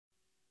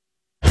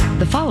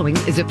following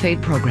is a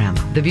paid program.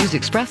 The views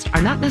expressed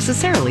are not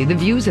necessarily the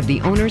views of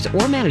the owners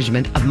or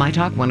management of My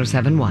Talk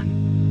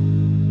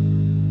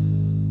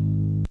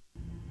 1071.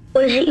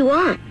 What is it you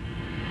want?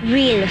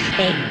 Real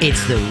estate.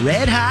 It's the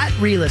Red Hot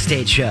Real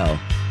Estate Show,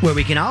 where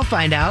we can all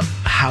find out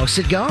how's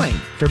it going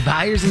for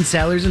buyers and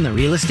sellers in the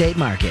real estate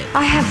market.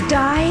 I have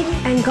died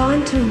and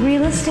gone to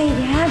real estate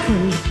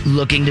heaven.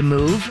 Looking to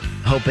move?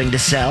 Hoping to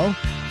sell?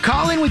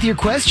 Call in with your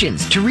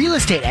questions to real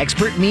estate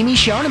expert Mimi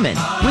Shoneman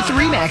with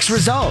RE/MAX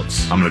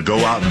Results. I'm going to go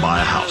out and buy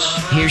a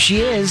house. Here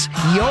she is,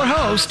 your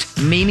host,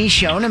 Mimi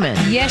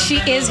Shoneman. Yes, she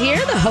is here,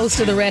 the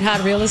host of the Red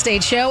Hot Real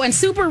Estate Show and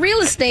super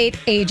real estate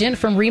agent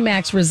from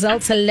RE/MAX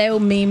Results. Hello,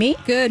 Mimi.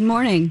 Good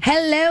morning.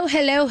 Hello,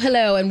 hello,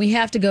 hello. And we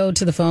have to go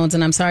to the phones,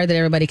 and I'm sorry that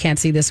everybody can't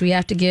see this. We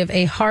have to give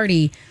a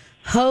hearty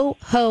ho,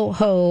 ho,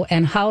 ho,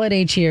 and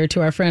holiday cheer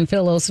to our friend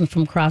Phil Olson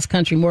from Cross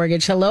Country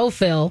Mortgage. Hello,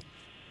 Phil.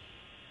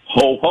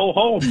 Ho, ho,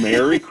 ho.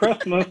 Merry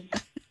Christmas.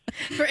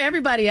 For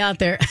everybody out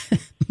there,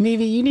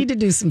 Mimi, you need to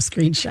do some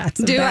screenshots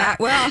of that.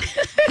 Well,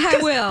 I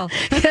will.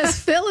 Because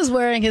Phil is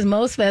wearing his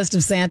most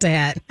festive Santa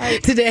hat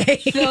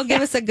today. Phil,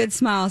 give us a good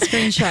smile.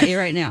 Screenshot you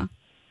right now.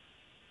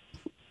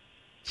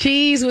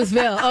 Cheese with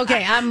Phil.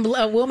 Okay,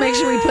 we'll make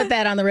sure we put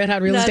that on the Red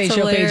Hot Real Estate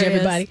Show page,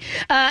 everybody.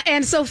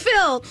 And so,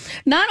 Phil,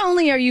 not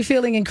only are you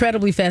feeling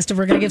incredibly festive,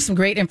 we're going to give some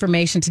great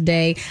information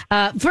today.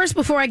 First,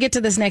 before I get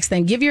to this next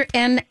thing, give your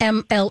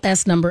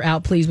NMLS number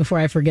out, please, before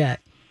I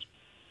forget.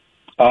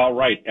 All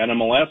right.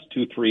 NMLS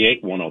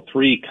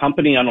 238103,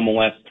 company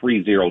NMLS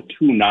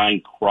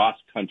 3029, Cross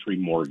Country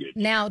Mortgage.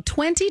 Now,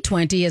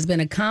 2020 has been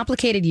a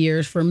complicated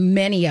year for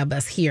many of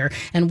us here,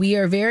 and we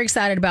are very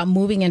excited about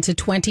moving into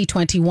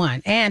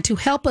 2021. And to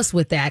help us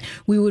with that,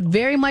 we would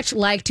very much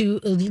like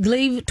to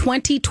leave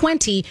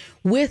 2020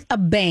 with a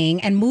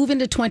bang and move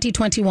into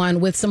 2021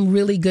 with some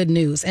really good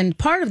news. And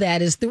part of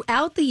that is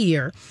throughout the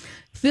year,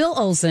 Phil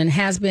Olson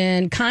has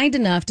been kind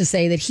enough to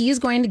say that he is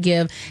going to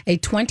give a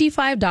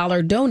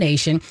 $25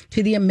 donation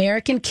to the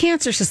American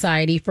Cancer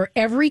Society for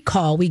every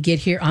call we get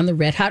here on the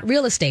Red Hot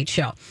Real Estate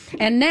Show.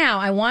 And now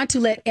I want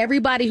to let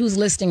everybody who's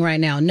listening right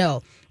now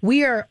know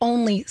we are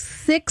only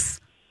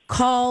 6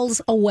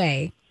 calls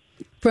away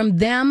from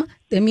them,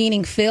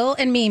 meaning Phil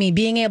and Mimi,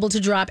 being able to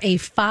drop a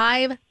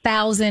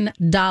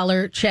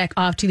 $5,000 check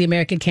off to the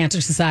American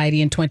Cancer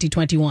Society in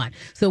 2021.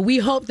 So we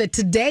hope that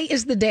today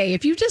is the day.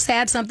 If you just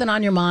had something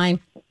on your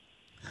mind,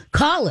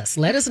 call us.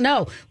 Let us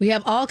know. We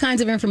have all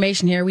kinds of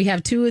information here. We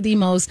have 2 of the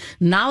most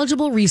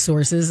knowledgeable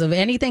resources of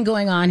anything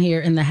going on here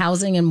in the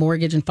housing and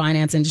mortgage and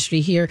finance industry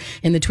here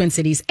in the Twin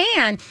Cities.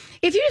 And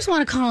if you just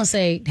want to call and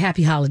say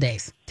happy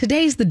holidays,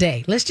 today's the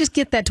day. Let's just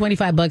get that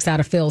 $25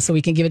 out of Phil so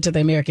we can give it to the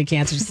American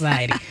Cancer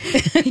Society.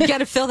 You got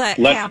to fill that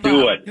Let's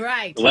do it.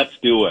 Right. Let's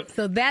do it.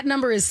 So that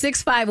number is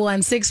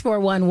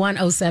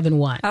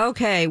 651-641-1071.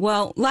 Okay.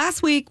 Well,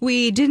 last week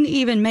we didn't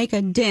even make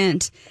a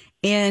dent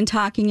in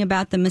talking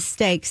about the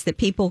mistakes that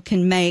people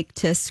can make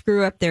to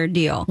screw up their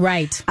deal.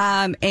 Right.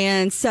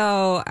 And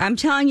so I'm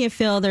telling you,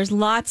 Phil, there's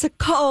lots of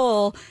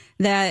coal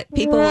that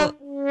people... I'm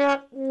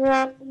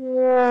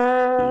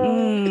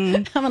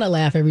going to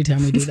laugh every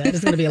time we do that.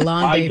 It's going to be a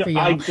long day for you.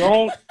 I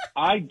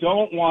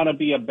don't want to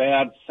be a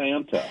bad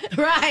Santa.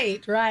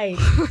 Right.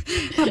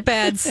 A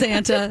bad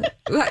Santa.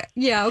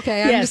 Yeah,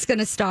 okay. I'm just going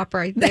to stop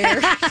right there.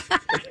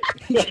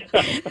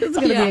 It's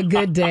going to be a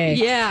good day.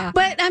 Yeah.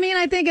 But, I mean,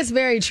 I think it's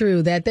very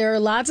true that there are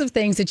lots of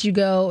things that you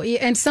go,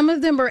 and some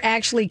of them are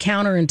actually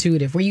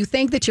counterintuitive, where you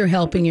think that you're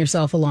helping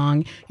yourself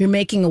along, you're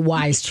making a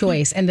wise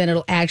choice, and then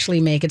it'll actually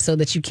make it so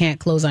that you can't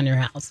close on your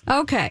house.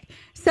 Okay.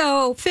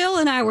 So Phil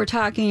and I were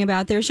talking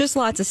about, there's just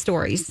lots of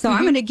stories. So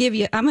I'm going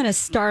to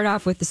start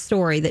off with the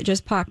story that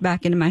just popped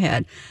back into my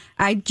head.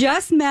 I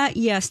just met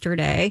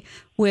yesterday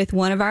with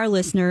one of our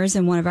listeners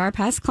and one of our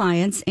past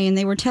clients, and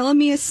they were telling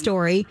me a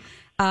story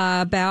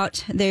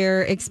about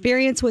their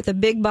experience with a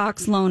big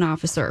box loan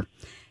officer.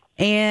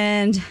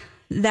 And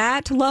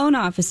that loan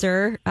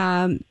officer,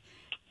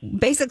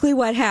 basically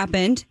what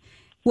happened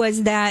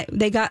was that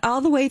they got all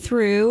the way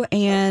through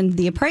and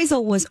the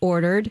appraisal was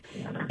ordered,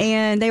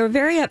 and they were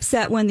very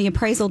upset when the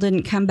appraisal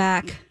didn't come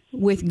back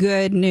with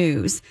good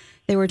news.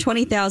 They were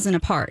 $20,000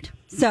 apart.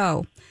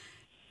 So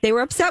they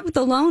were upset with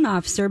the loan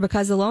officer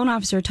because the loan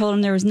officer told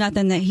them there was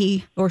nothing that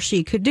he or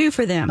she could do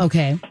for them.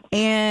 Okay.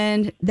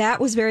 And that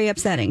was very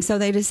upsetting. So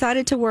they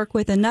decided to work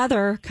with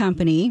another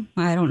company,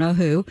 I don't know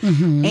who,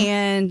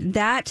 and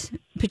that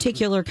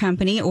particular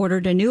company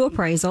ordered a new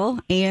appraisal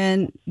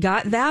and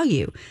got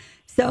value.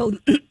 So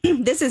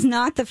this is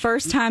not the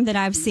first time that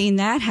I've seen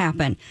that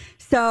happen.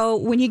 So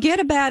when you get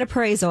a bad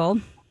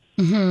appraisal,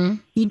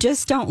 you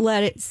just don't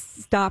let it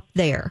stop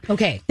there.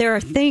 Okay. There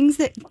are things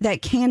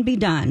that can be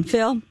done.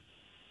 Phil?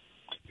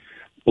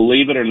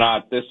 Believe it or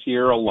not, this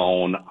year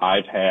alone,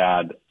 I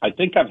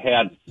think I've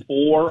had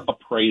 4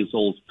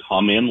 appraisals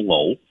come in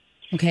low.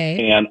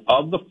 Okay. And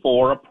of the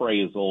 4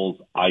 appraisals,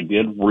 I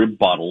did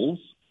rebuttals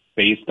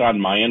based on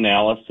my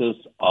analysis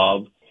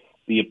of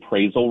the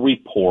appraisal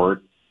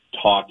report,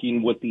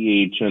 talking with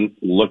the agent,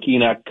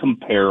 looking at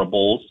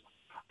comparables.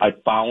 I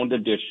found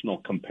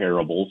additional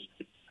comparables.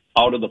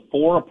 out of the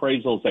 4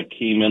 appraisals that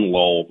came in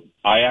low,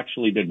 I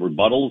actually did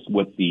rebuttals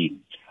with the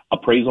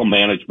appraisal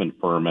management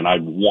firm, and I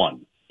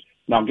won.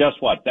 Now, guess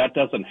what? That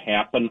doesn't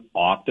happen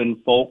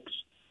often, folks,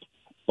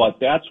 but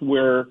that's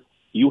where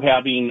you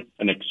having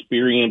an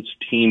experienced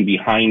team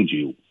behind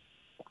you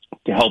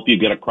to help you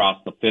get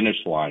across the finish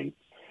line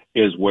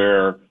is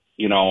where,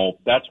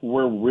 that's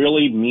where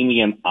really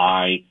Mimi and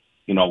I,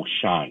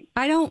 shine.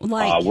 I don't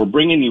like... we're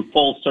bringing you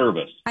full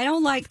service. I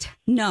don't like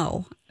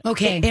no.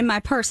 Okay. In my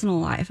personal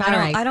life. All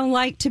right. I don't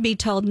like to be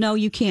told, no,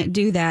 you can't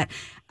do that.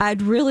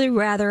 I'd really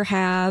rather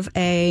have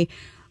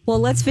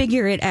let's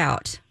figure it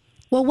out.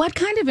 Well, what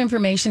kind of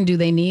information do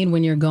they need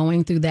when you're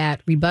going through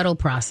that rebuttal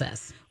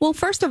process? Well,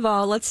 first of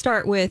all, let's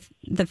start with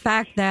the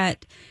fact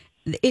that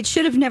it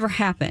should have never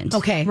happened.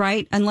 Okay.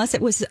 Right? Unless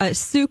it was a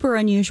super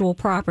unusual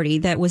property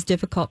that was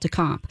difficult to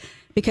comp.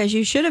 Because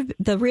you should have,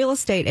 the real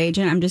estate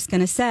agent, I'm just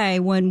going to say,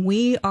 when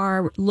we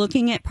are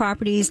looking at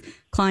properties,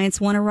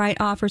 clients want to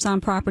write offers on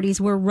properties,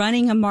 we're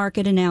running a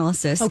market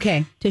analysis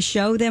to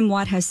show them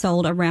what has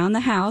sold around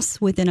the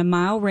house within a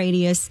mile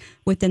radius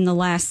within the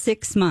last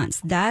 6 months.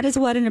 That is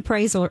what an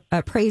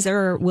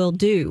appraiser will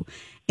do.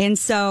 And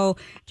so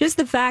just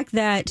the fact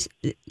that,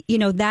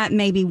 that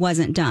maybe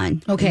wasn't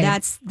done. Okay.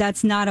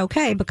 That's not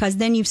okay, because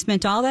then you've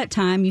spent all that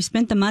time. You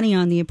spent the money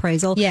on the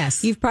appraisal.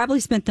 Yes. You've probably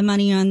spent the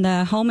money on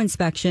the home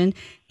inspection.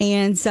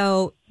 And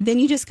so then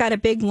you just got a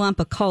big lump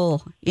of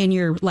coal in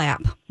your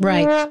lap.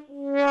 Right.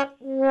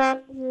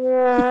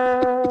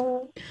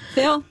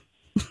 Phil?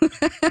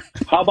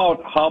 How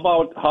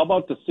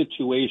about the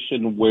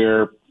situation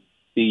where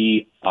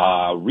the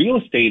real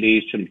estate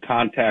agent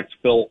contacts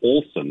Phil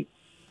Olson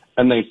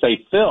and they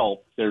say,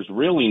 Phil, there's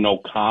really no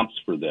comps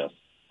for this.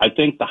 I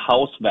think the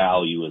house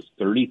value is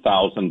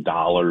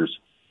 $30,000.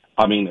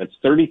 I mean, it's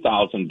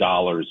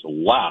 $30,000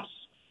 less.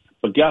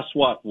 But guess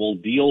what? We'll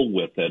deal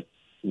with it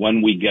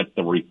when we get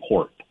the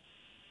report.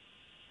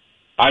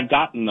 I've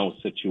gotten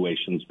those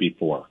situations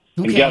before.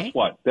 Okay. And guess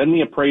what? Then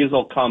the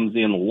appraisal comes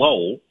in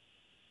low.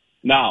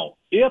 Now,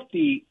 if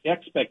the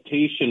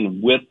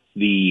expectation with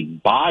the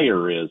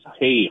buyer is,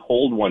 hey,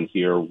 hold one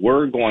here,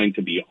 we're going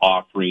to be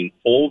offering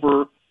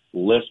over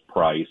list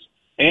price,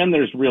 and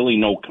there's really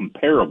no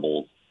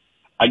comparables,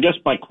 I guess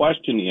my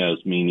question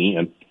is, Mimi,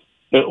 and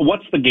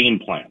what's the game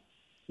plan?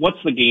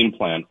 What's the game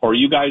plan? Or are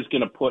you guys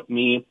going to put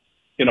me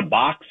in a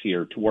box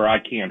here to where I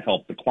can't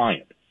help the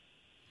client?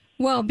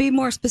 Well, be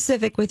more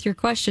specific with your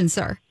question,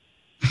 sir.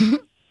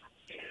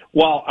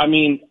 Well, I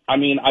mean,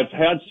 I've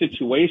had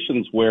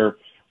situations where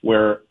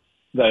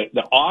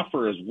the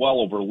offer is well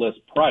over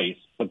list price,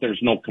 but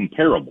there's no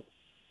comparable.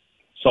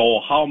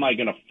 So how am I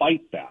going to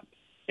fight that?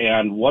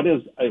 And what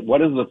is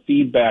the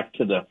feedback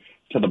to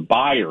the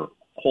buyer?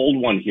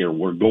 Hold one here.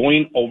 We're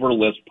going over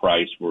list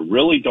price. We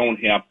really don't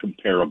have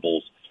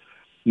comparables.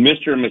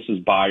 Mr. and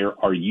Mrs. Buyer,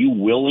 are you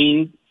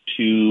willing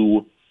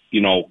to,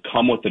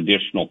 come with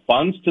additional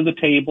funds to the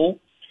table?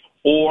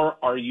 Or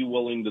are you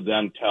willing to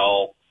then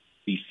tell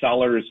the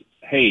sellers,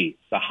 hey,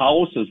 the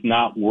house is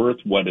not worth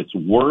what it's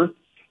worth.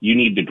 You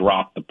need to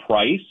drop the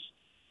price.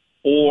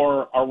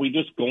 Or are we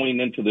just going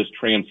into this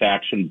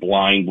transaction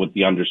blind with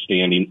the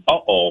understanding,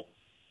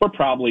 we're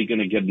probably going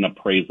to get an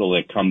appraisal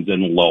that comes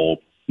in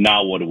low.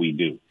 Now what do we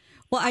do?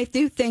 Well, I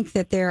do think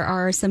that there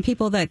are some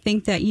people that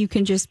think that you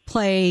can just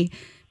play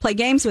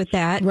games with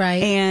that,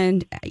 right?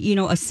 And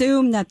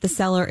assume that the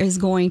seller is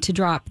going to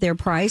drop their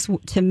price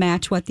to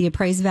match what the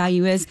appraised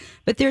value is,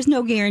 but there's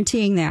no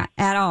guaranteeing that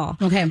at all.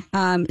 Okay.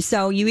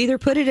 So you either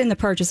put it in the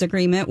purchase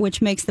agreement, which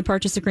makes the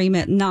purchase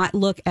agreement not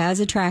look as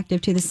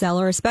attractive to the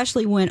seller,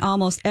 especially when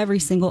almost every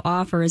single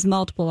offer is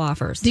multiple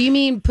offers. Do you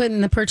mean put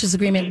in the purchase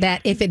agreement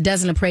that if it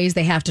doesn't appraise,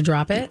 they have to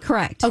drop it?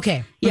 Correct.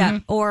 Okay. Yeah.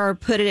 Mm-hmm. Or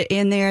put it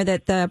in there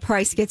that the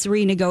price gets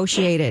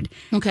renegotiated.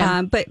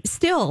 Okay. But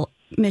still,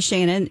 Ms.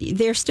 Shannon,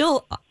 they're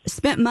still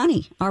spent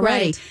money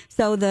already. Right.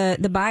 So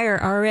the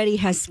buyer already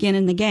has skin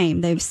in the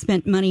game. They've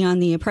spent money on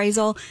the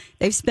appraisal.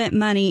 They've spent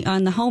money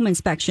on the home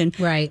inspection.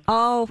 Right.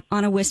 All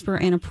on a whisper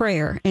and a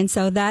prayer. And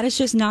so that is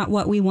just not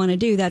what we want to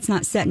do. That's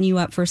not setting you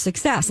up for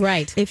success.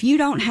 Right. If you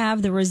don't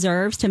have the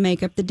reserves to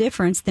make up the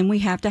difference, then we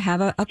have to have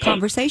a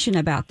conversation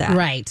about that.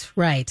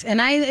 Right.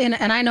 And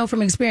I know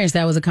from experience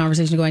that was a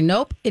conversation going,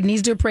 nope, it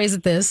needs to appraise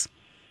at this.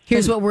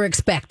 Here's what we're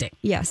expecting.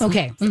 Yes.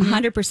 Okay.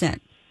 100%.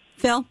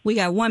 Phil, we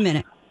got 1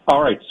 minute.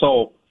 All right.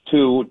 So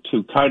to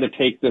kind of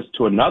take this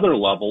to another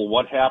level,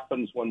 what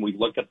happens when we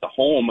look at the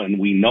home and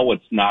we know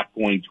it's not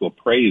going to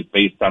appraise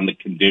based on the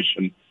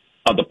condition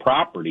of the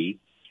property,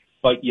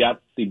 but yet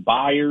the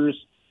buyers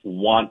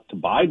want to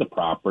buy the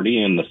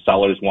property and the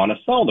sellers want to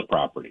sell the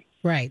property?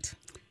 Right.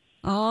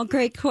 All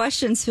great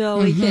questions, Phil.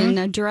 We can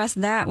address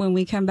that when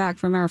we come back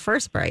from our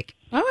first break.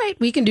 All right,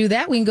 we can do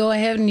that. We can go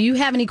ahead and you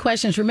have any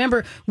questions.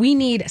 Remember, we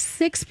need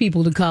 6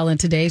 people to call in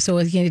today. So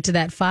we can get to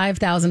that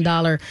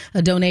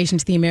 $5,000 donation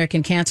to the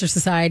American Cancer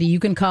Society. You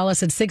can call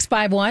us at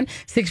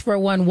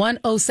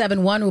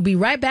 651-641-1071. We'll be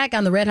right back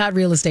on the Red Hot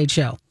Real Estate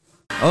Show.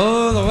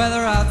 Oh, the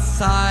weather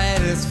outside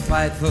is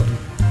frightful.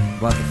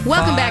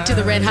 Welcome back to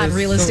the Red Hot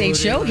Real Estate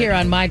Show here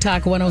on My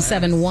Talk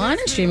 1071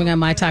 and streaming on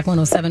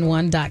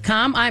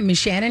MyTalk1071.com. I'm Miss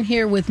Shannon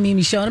here with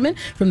Mimi Shoneman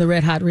from the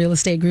Red Hot Real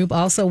Estate Group.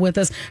 Also with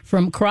us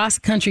from Cross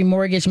Country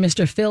Mortgage,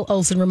 Mr. Phil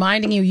Olson,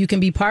 reminding you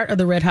can be part of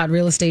the Red Hot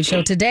Real Estate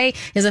Show. Today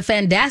is a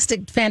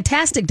fantastic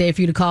day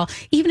for you to call,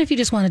 even if you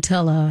just want to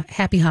tell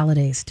happy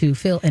holidays to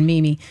Phil and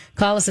Mimi.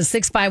 Call us at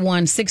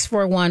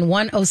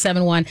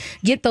 651-641-1071.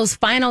 Get those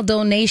final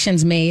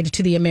donations made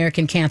to the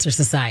American Cancer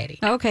Society.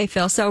 Okay,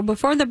 Phil. So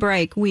before the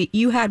break,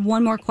 you had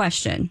one more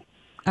question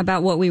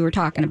about what we were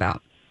talking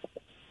about.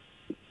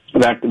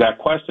 That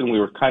question we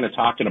were kind of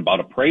talking about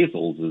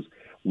appraisals is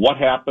what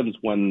happens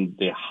when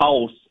the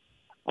house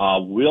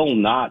will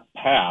not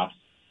pass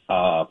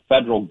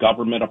federal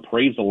government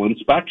appraisal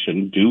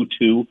inspection due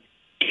to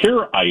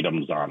cure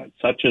items on it,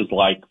 such as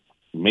like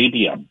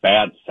maybe a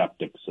bad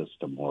septic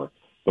system, or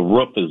the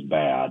roof is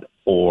bad,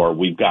 or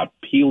we've got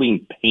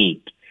peeling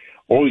paint,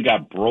 or we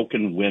got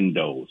broken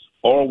windows,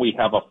 or we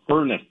have a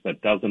furnace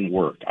that doesn't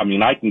work. I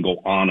mean, I can go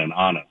on and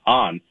on and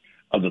on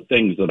of the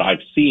things that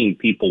I've seen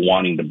people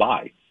wanting to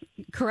buy.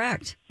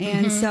 Correct.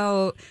 And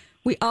so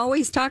we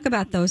always talk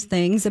about those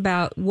things,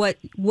 about what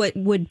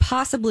would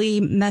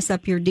possibly mess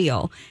up your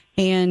deal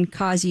and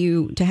cause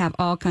you to have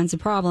all kinds of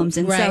problems.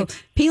 And so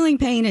peeling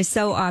paint is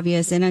so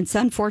obvious, and it's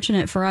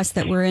unfortunate for us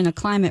that we're in a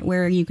climate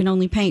where you can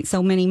only paint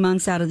so many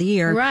months out of the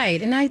year.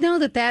 Right. And I know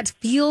that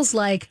feels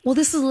like, well,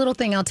 this is a little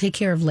thing I'll take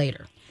care of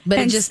later. But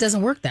it just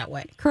doesn't work that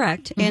way.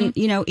 Correct. And,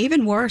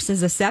 even worse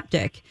is a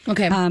septic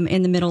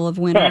in the middle of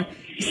winter.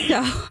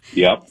 So,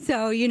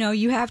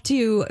 you have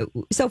to.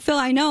 So, Phil,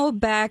 I know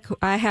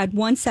I had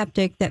one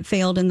septic that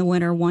failed in the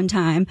winter one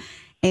time,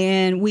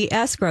 and we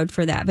escrowed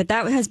for that. But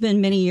that has been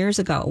many years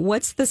ago.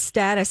 What's the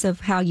status of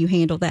how you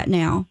handle that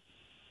now?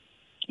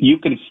 You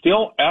can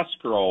still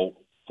escrow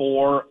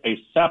for a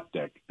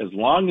septic as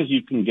long as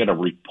you can get a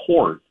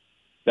report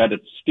that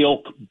it's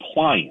still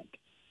compliant.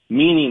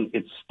 Meaning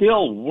it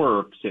still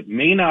works. It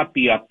may not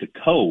be up to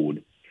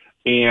code.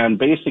 And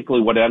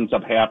basically what ends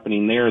up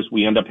happening there is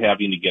we end up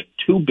having to get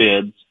two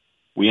bids.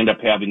 We end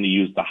up having to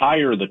use the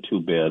higher of the two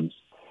bids.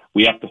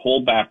 We have to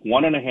hold back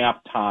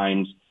 1.5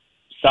 times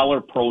seller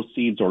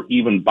proceeds or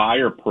even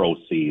buyer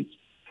proceeds.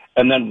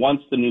 And then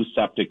once the new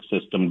septic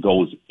system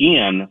goes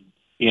in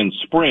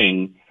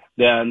spring,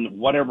 then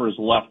whatever is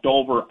left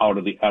over out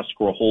of the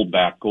escrow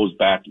holdback goes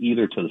back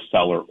either to the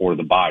seller or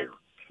the buyer.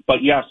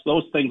 But yes,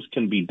 those things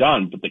can be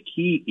done. But the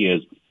key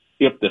is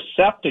if the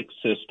septic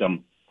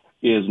system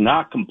is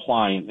not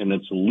compliant and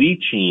it's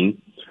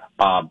leaching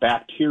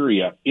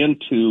bacteria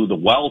into the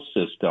well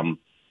system,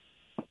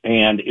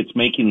 and it's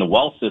making the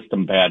well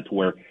system bad to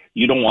where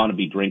you don't want to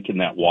be drinking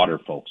that water,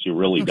 folks. You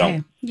really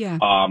don't. Yeah.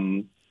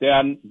 Then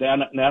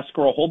an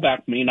escrow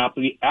holdback may not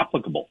be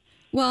applicable.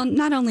 Well,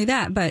 not only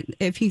that, but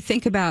if you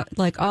think about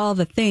like all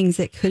the things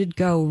that could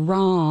go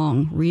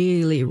wrong,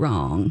 really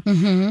wrong,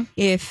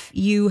 if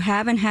you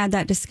haven't had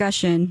that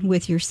discussion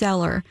with your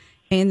seller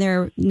and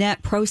their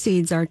net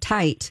proceeds are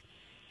tight,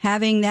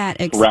 having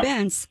that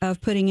expense of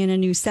putting in a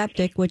new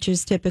septic, which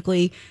is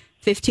typically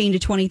 $15,000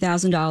 to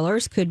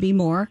 $20,000, could be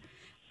more,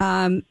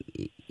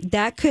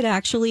 that could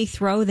actually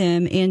throw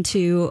them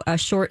into a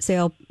short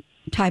sale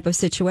type of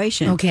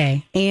situation.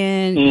 Okay.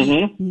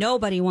 And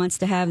nobody wants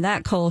to have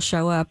that coal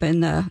show up in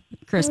the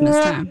Christmas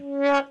time.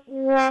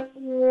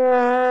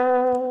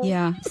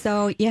 Yeah.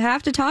 So you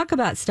have to talk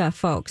about stuff,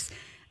 folks.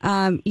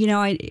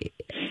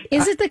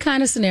 Is it the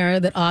kind of scenario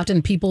that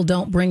often people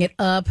don't bring it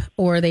up,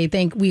 or they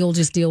think we'll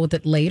just deal with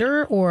it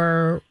later?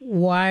 Or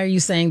why are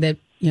you saying that,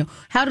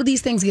 how do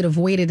these things get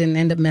avoided and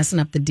end up messing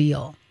up the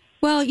deal?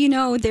 Well,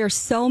 there's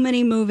so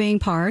many moving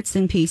parts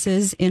and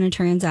pieces in a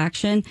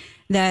transaction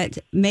that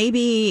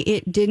maybe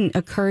it didn't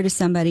occur to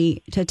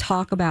somebody to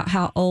talk about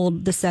how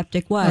old the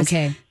septic was.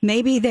 Okay.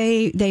 Maybe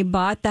they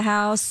bought the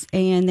house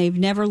and they've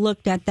never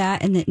looked at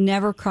that, and it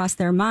never crossed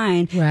their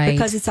mind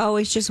because it's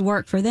always just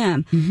worked for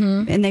them.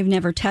 And they've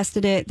never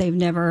tested it. They've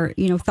never,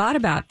 thought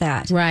about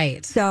that.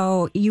 Right.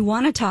 So you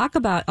want to talk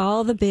about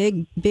all the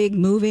big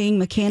moving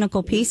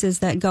mechanical pieces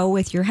that go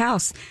with your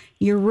house,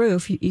 your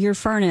roof, your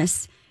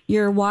furnace,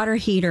 your water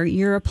heater,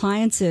 your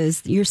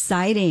appliances, your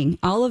siding.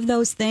 All of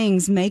those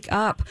things make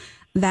up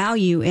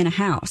value in a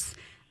house.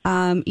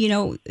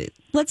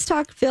 Let's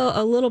talk, Phil,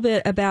 a little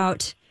bit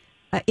about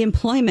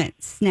employment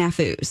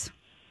snafus.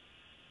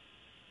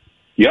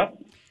 Yep.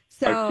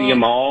 So, I see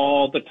them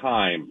all the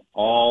time.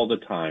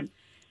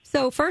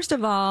 So first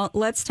of all,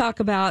 let's talk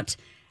about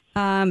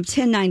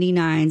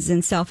 1099s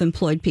and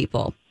self-employed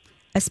people,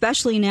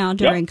 especially now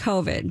during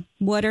COVID.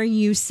 What are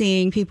you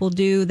seeing people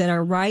do that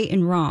are right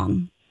and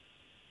wrong?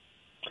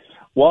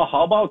 Well,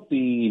 how about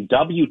the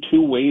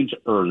W-2 wage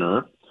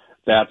earner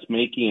that's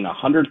making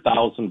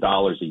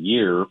 $100,000 a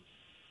year,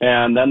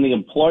 and then the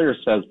employer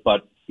says,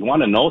 but you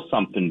want to know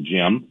something,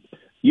 Jim?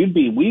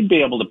 We'd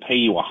be able to pay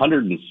you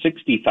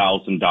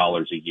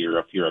 $160,000 a year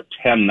if you're a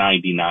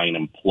 1099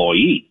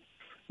 employee.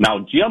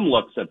 Now, Jim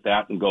looks at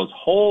that and goes,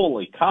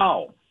 holy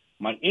cow,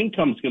 my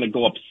income's going to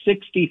go up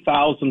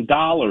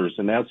 $60,000.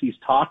 And as he's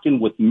talking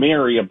with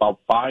Mary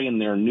about buying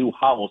their new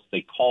house, they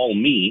call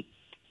me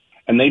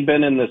And they've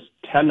been in this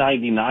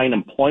 1099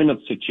 employment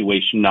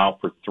situation now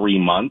for 3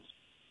 months.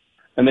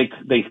 And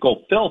they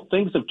go, Phil,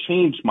 things have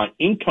changed. My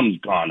income's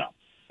gone up.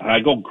 And I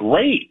go,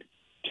 great.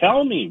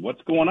 Tell me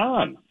what's going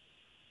on.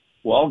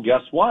 Well,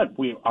 guess what?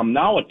 I'm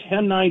now a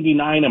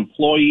 1099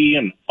 employee,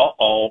 and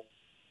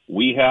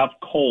we have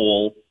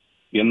coal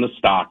in the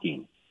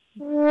stocking.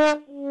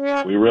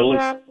 We really...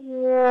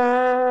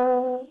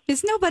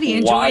 Is nobody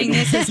enjoying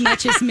this as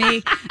much as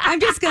me? I'm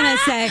just going to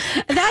say,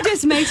 that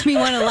just makes me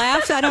want to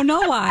laugh. So I don't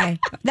know why.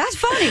 That's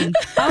funny.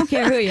 I don't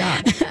care who you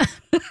are.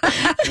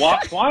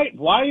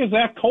 Why is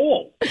that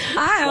coal?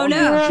 I don't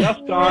know.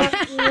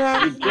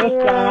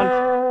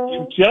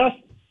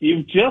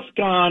 You've just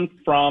gone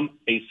from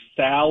a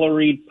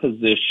salaried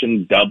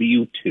position,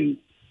 W-2,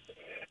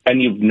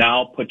 and you've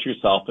now put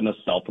yourself in a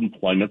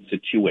self-employment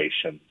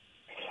situation.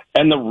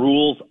 And the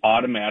rules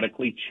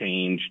automatically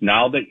change.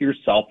 Now that you're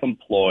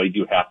self-employed,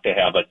 you have to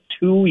have a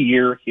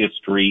 2-year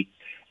history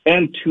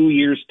and 2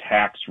 years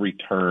tax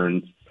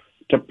returns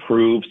to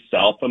prove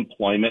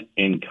self-employment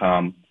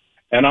income.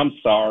 And I'm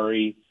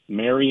sorry,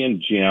 Mary and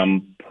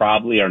Jim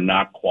probably are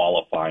not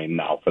qualifying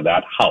now for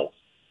that house,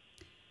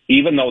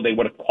 even though they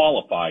would have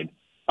qualified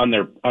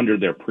under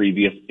their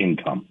previous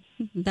income.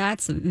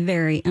 That's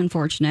very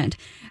unfortunate.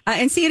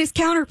 And see, it is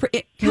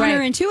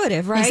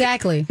counterintuitive, right?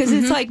 Exactly. Because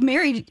it's like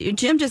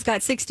Jim just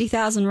got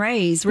 60,000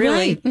 raise,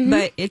 really, Right.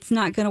 but it's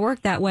not going to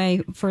work that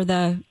way for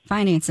the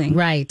financing.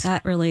 Right.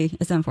 That really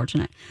is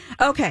unfortunate.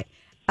 Okay.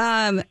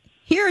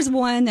 Here's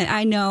one that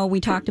I know we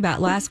talked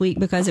about last week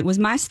because it was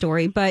my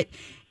story, but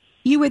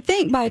you would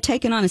think by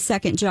taking on a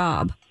second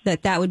job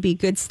that would be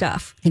good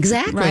stuff.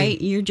 Exactly. Right?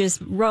 You're just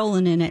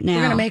rolling in it now. We're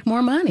going to make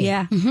more money.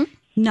 Yeah. Mm-hmm.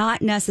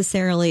 Not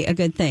necessarily a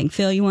good thing.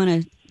 Phil, you want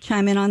to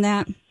chime in on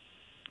that?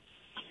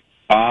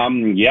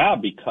 Yeah,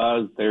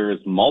 because there's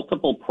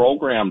multiple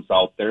programs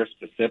out there,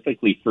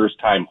 specifically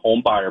first-time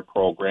homebuyer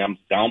programs,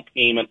 down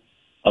payment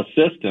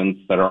assistance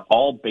that are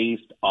all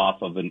based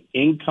off of an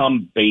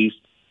income-based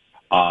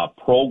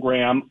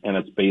program, and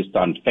it's based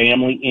on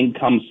family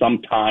income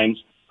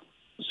sometimes.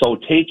 So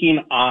taking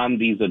on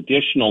these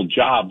additional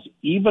jobs,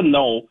 even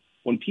though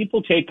when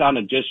people take on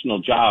additional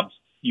jobs,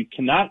 you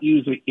cannot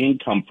use the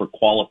income for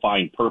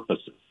qualifying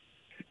purposes.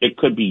 It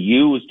could be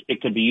used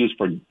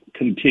for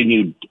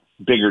continued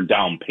bigger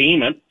down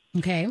payment,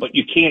 Okay. but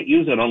you can't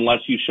use it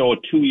unless you show a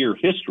 2-year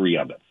history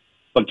of it.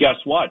 But guess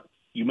what?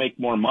 You make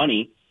more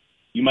money.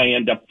 You may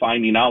end up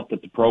finding out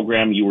that the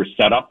program you were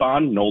set up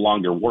on no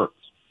longer works.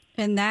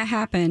 And that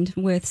happened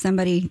with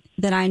somebody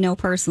that I know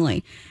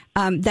personally.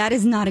 That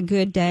is not a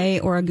good day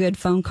or a good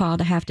phone call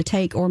to have to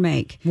take or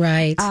make.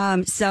 Right.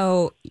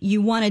 So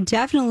you want to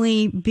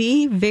definitely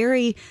be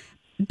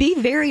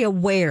very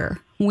aware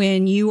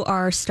when you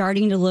are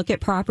starting to look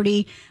at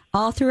property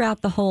all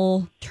throughout the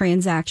whole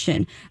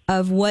transaction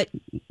of what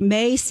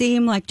may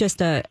seem like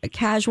just a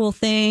casual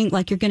thing,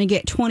 like you're going to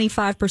get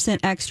 25%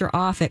 extra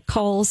off at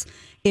Kohl's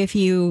if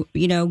you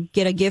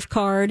get a gift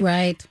card.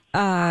 Right.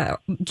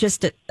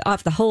 Just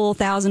off the whole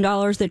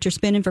 $1,000 that you're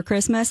spending for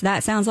Christmas.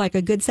 That sounds like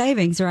a good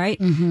savings, right?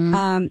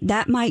 Mm-hmm.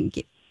 That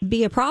might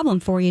be a problem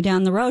for you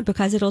down the road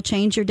because it'll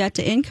change your debt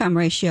to income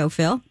ratio,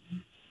 Phil.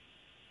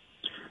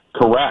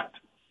 Correct.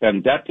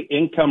 And debt to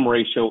income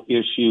ratio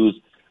issues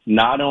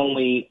not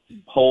only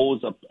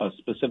pose a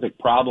specific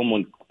problem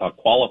when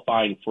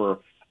qualifying for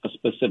a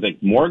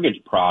specific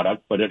mortgage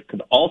product, but it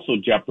could also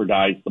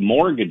jeopardize the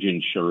mortgage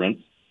insurance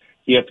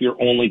if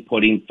you're only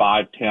putting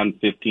 5, 10,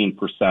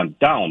 15%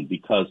 down,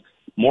 because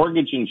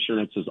mortgage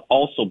insurance is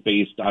also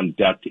based on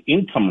debt to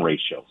income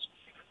ratios.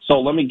 So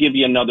let me give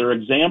you another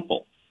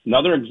example.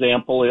 Another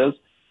example is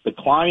the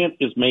client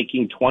is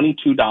making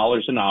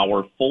 $22 an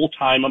hour,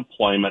 full-time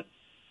employment,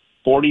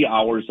 40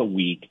 hours a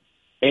week,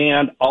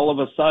 and all of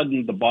a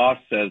sudden the boss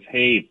says,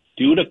 hey,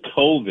 due to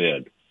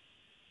COVID,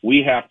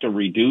 we have to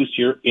reduce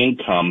your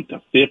income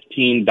to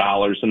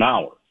 $15 an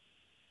hour.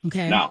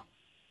 Okay. Now,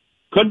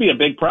 could be a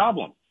big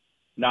problem.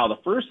 Now, the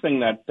first thing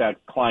that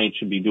client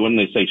should be doing,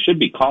 should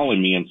be calling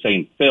me and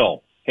saying,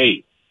 Phil,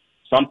 hey,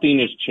 something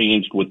has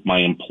changed with my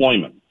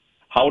employment.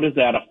 How does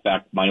that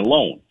affect my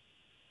loan?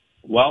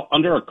 Well,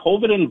 under a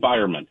COVID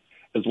environment,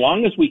 as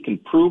long as we can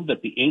prove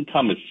that the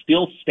income is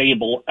still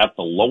stable at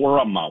the lower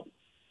amount,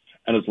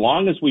 and as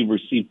long as we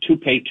receive 2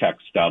 paycheck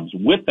stubs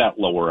with that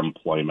lower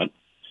employment,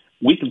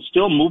 we can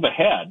still move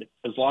ahead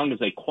as long as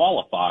they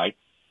qualify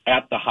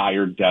at the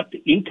higher debt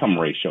to income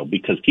ratio.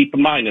 Because keep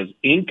in mind, as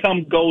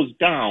income goes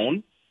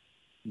down,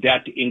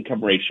 debt to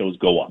income ratios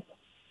go up.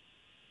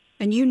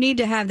 And you need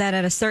to have that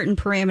at a certain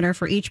parameter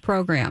for each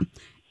program.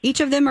 Each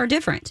of them are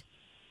different.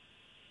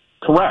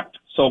 Correct.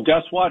 So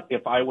guess what?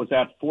 If I was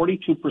at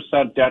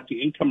 42% debt to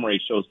income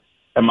ratios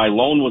and my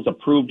loan was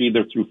approved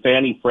either through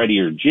Fannie, Freddie,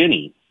 or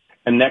Ginnie,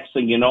 and next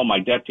thing you know, my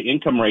debt to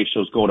income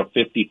ratios go to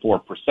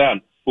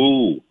 54%,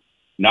 ooh,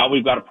 now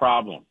we've got a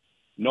problem.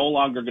 No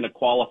longer going to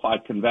qualify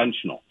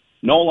conventional.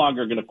 No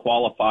longer going to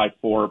qualify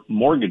for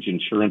mortgage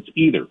insurance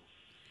either.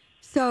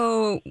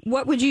 So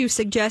what would you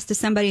suggest to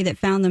somebody that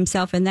found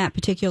themselves in that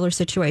particular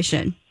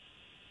situation?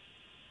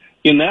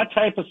 In that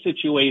type of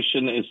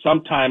situation, is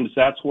sometimes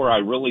that's where I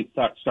really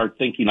start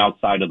thinking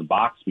outside of the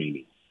box,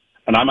 meaning.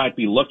 And I might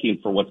be looking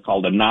for what's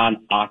called a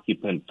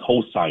non-occupant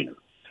cosigner.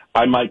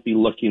 I might be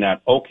looking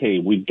at, okay,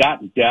 we've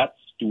got debts.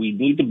 Do we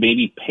need to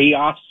maybe pay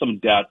off some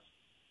debts?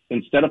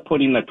 Instead of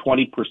putting the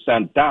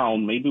 20%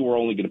 down, maybe we're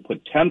only going to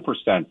put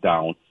 10%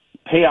 down,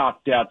 pay off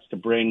debts to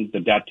bring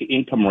the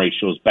debt-to-income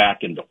ratios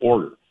back into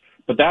order.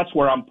 But that's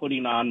where I'm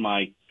putting on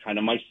my kind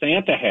of my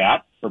Santa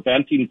hat,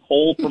 preventing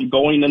coal from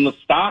going in the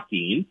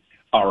stocking,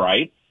 all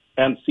right,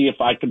 and see if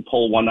I can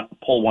pull one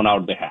out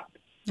of the hat.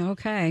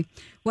 Okay.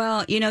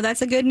 Well,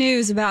 that's the good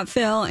news about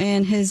Phil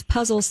and his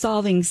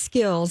puzzle-solving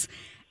skills.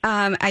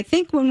 I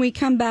think when we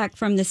come back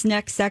from this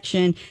next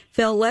section,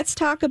 Phil, let's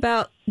talk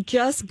about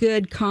just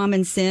good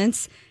common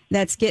sense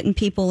that's getting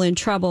people in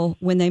trouble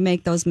when they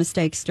make those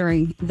mistakes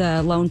during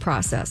the loan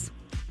process.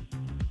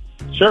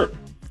 Sure.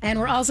 And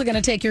we're also going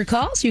to take your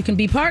calls. You can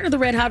be part of the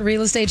Red Hot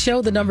Real Estate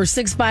Show. The number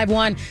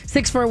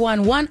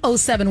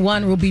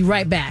 651-641-1071. We'll be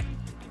right back.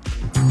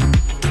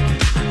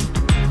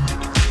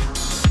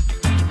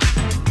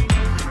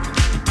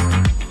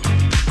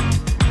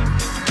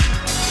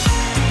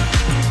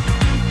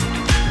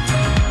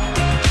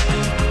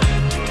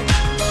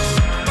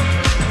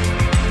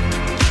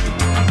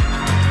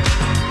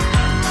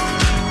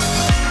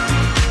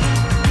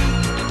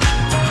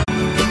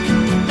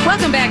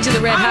 Welcome back to the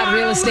Red Hot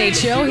Real Estate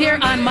Show here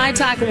on My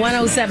Talk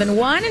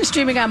 1071 and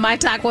streaming on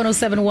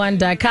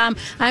MyTalk1071.com.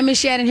 I'm Miss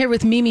Shannon here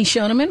with Mimi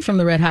Shoneman from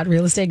the Red Hot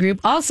Real Estate Group.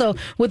 Also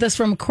with us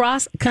from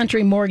Cross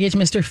Country Mortgage,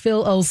 Mr.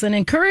 Phil Olson,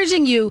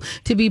 encouraging you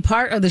to be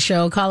part of the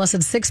show. Call us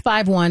at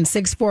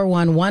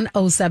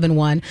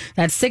 651-641-1071.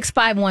 That's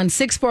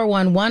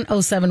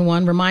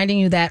 651-641-1071. Reminding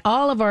you that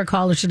all of our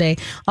callers today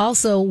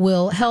also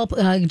will help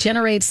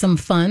generate some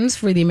funds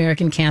for the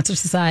American Cancer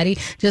Society.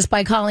 Just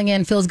by calling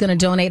in, Phil's going to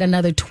donate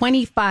another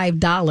 $25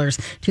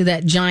 to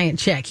that giant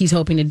check he's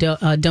hoping to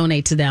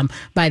donate to them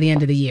by the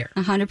end of the year.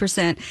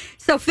 100%.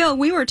 So, Phil,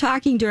 we were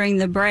talking during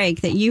the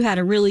break that you had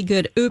a really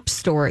good oops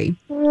story.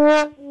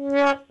 That's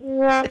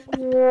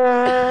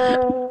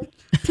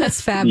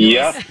fabulous.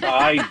 Yes,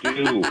 I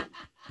do.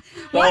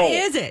 What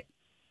is it?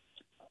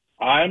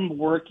 I'm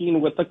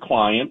working with a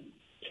client,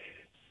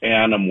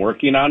 and I'm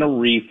working on a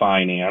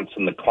refinance,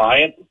 and the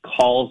client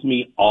calls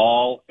me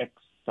all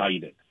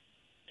excited.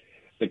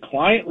 The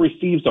client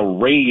receives a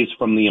raise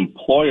from the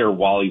employer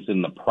while he's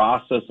in the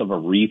process of a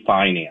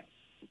refinance.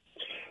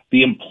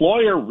 The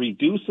employer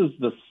reduces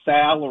the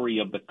salary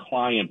of the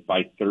client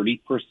by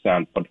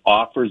 30%, but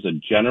offers a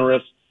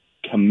generous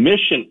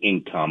commission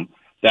income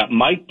that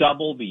might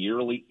double the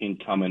yearly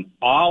income and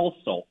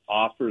also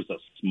offers a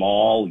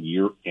small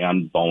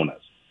year-end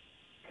bonus.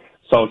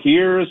 So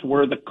here's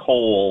where the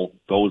coal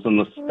goes in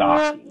the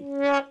stocking.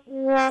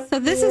 So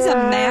this is a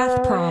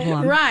math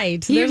problem.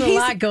 Right. There's a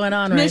lot going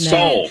on right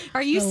now.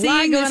 Are you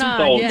seeing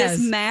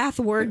this math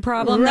word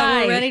problem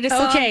that we're ready to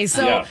solve? Okay,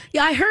 so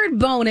yeah, I heard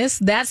bonus.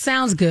 That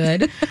sounds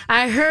good.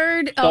 I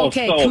heard,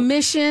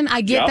 commission.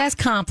 I get that's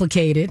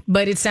complicated,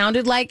 but it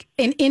sounded like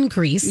an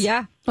increase.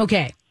 Yeah.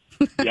 Okay.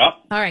 Yep.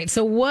 All right.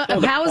 So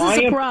how is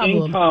this a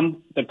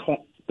problem?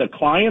 The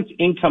client's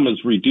income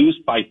is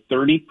reduced by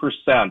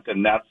 30%,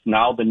 and that's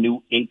now the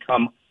new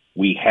income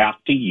we have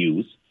to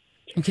use.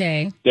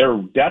 Okay. Their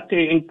debt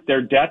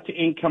to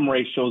income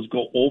ratios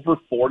go over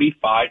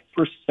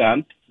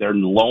 45%. Their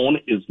loan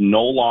is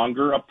no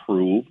longer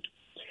approved.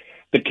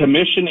 The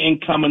commission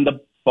income and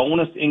the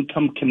bonus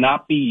income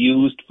cannot be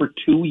used for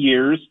 2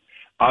 years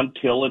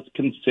until it's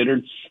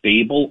considered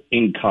stable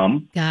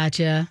income.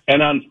 Gotcha.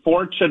 And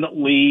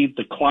unfortunately,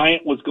 the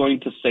client was going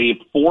to save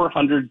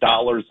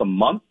 $400 a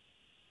month.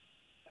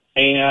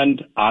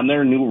 And on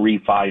their new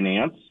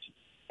refinance,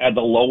 and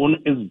the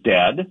loan is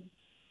dead,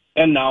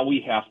 and now we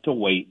have to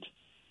wait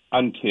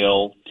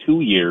until 2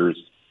 years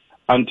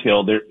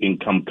until their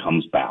income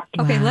comes back.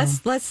 Okay,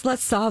 let's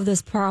solve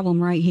this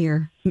problem right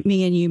here,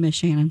 me and you, Miss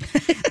Shannon.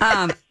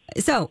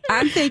 So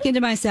I'm thinking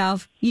to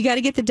myself, you got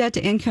to get the debt to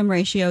income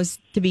ratios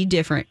to be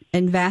different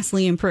and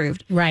vastly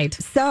improved. Right.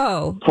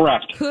 So,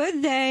 correct.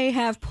 Could they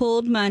have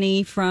pulled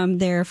money from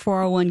their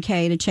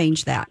 401k to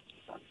change that?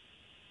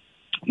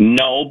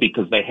 No,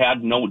 because they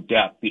had no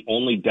debt. The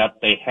only debt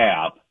they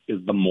have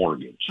is the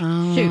mortgage.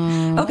 Oh,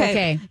 shoot.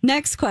 Okay.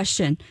 Next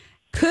question.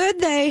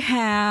 Could they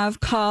have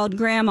called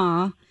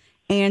Grandma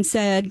and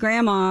said,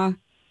 Grandma,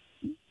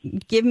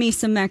 give me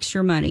some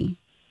extra money?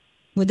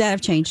 Would that have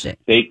changed it?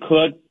 They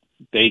could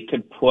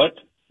put,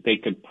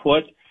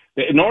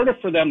 in order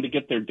for them to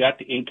get their debt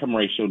to income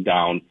ratio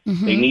down,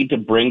 they need to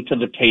bring to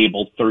the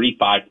table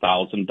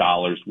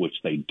 $35,000, which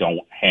they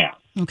don't have.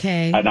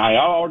 Okay. And I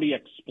already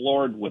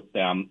explored with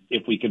them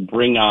if we could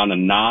bring on a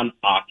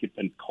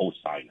non-occupant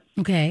cosigner.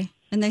 Okay.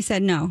 And they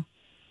said no.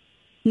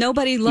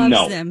 Nobody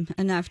loves them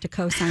enough to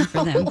co-sign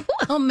for them.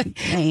 Well, man.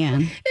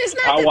 Man. It's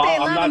not that they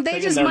love them.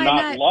 They just they're might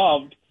not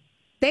loved.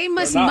 They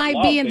must They're not might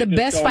loved, be in they the just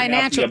best don't have the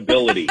financial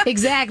ability.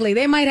 Exactly.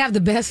 They might have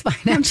the best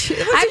financial.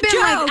 I've been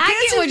like,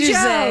 I get what you're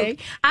saying.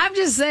 I'm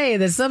just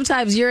saying that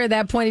sometimes you're at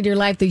that point in your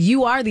life that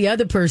you are the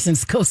other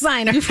person's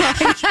cosigner.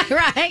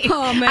 Right.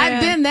 Oh, man. I've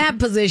been that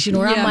position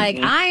where I'm like,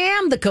 I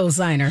am the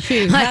cosigner.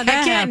 Like, how'd I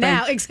that can't happen?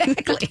 now.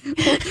 Exactly.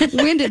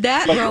 When did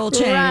that role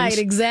change? Right,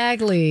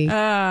 exactly.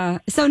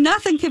 So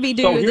nothing could be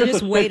So done. They here's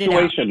just a wait it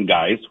out. situation,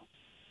 guys,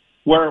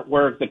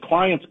 where the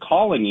client's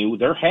calling you,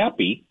 they're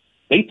happy,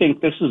 they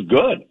think this is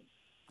good.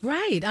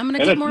 Right. I'm going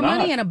to And get it's more not.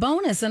 money and a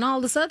bonus and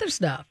all this other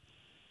stuff.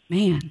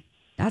 Man,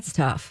 that's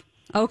tough.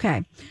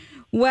 Okay.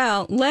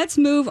 Well, let's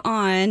move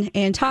on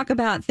and talk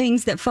about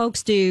things that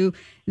folks do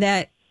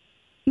that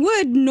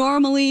would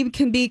normally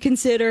can be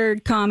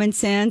considered common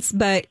sense,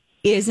 but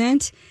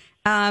isn't.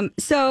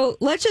 So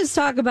let's just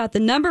talk about the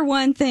number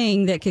one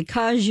thing that could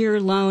cause your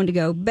loan to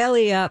go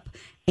belly up,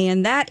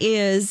 and that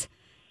is,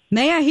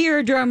 may I hear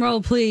a drum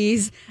roll,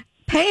 please?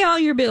 Pay all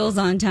your bills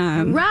on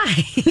time.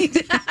 Right.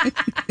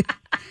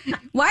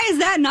 Why is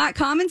that not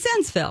common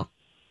sense, Phil?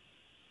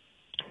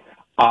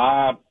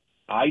 I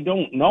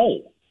don't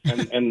know.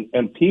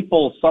 And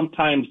people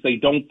sometimes they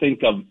don't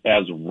think of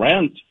as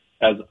rent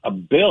as a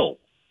bill.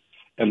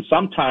 And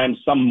sometimes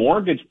some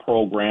mortgage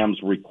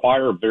programs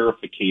require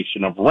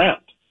verification of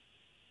rent.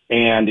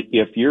 And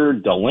if you're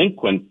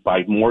delinquent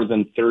by more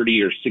than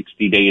 30 or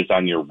 60 days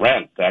on your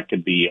rent, that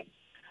could be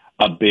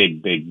a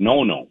big, big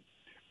no-no.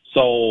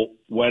 So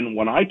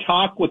when I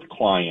talk with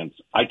clients,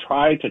 I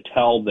try to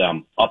tell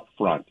them up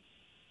front,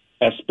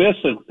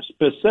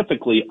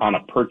 specifically on a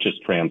purchase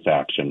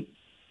transaction,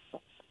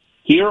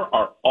 here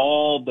are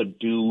all the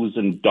do's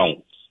and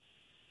don'ts.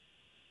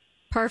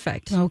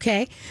 Perfect.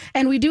 Okay.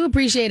 And we do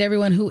appreciate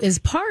everyone who is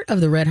part of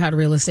the Red Hot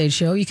Real Estate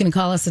Show. You can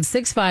call us at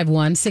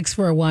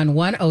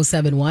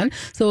 651-641-1071.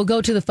 So we'll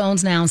go to the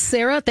phones now.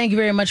 Sarah, thank you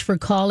very much for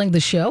calling the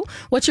show.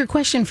 What's your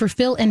question for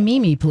Phil and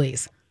Mimi,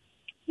 please?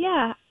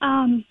 Yeah.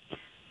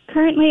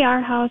 Currently,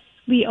 our house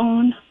we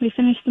own, we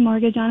finished the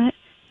mortgage on it.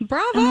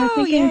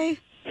 Bravo! Yay!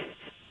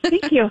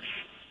 Thank you.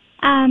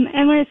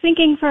 And we're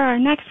thinking for our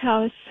next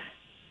house,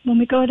 when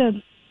we go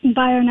to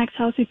buy our next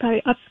house, we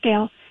probably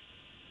upscale.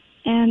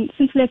 And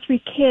since we have 3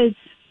 kids,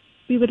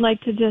 we would like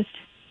to just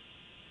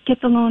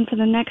get the loan for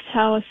the next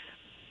house,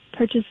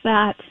 purchase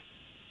that,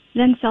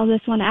 then sell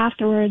this one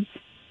afterwards.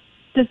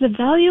 Does the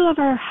value of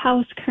our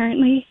house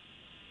currently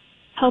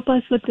help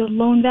us with the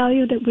loan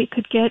value that we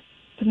could get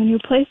for the new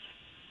place?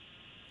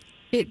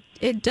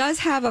 It does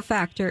have a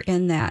factor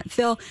in that.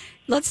 Phil,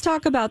 let's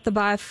talk about the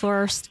buy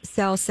first,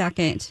 sell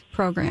second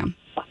program.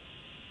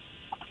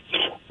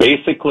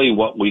 Basically,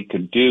 what we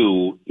could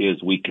do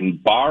is we can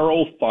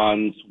borrow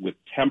funds with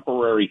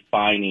temporary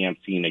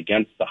financing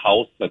against the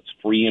house that's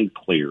free and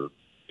clear,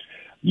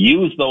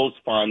 use those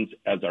funds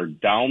as our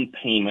down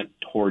payment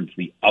towards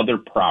the other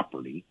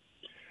property,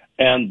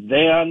 and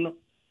then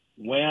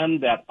when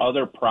that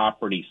other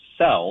property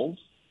sells,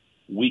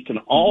 we can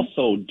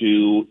also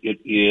do,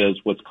 it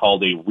is what's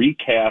called a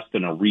recast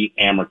and a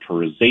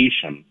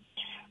reamortization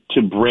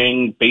to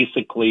bring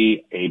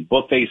basically a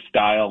buffet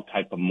style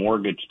type of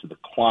mortgage to the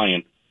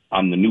client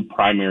on the new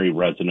primary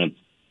residence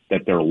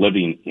that they're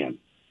living in.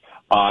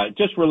 It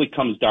just really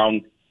comes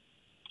down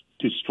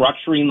to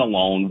structuring the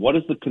loan. What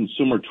is the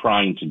consumer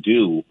trying to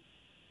do?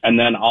 And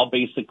then I'll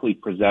basically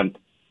present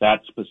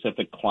that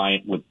specific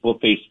client with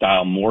buffet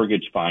style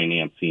mortgage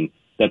financing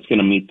that's going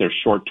to meet their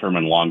short-term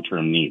and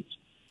long-term needs.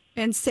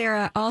 And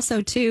Sarah,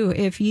 also too,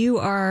 if you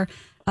are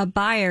a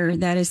buyer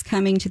that is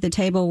coming to the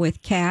table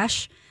with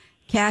cash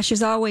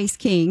is always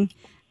king.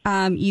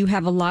 You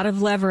have a lot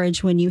of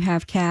leverage when you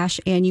have cash,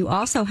 and you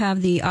also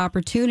have the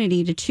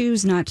opportunity to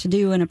choose not to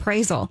do an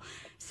appraisal.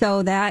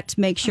 So that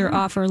makes your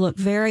offer look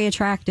very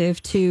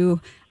attractive to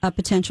a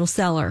potential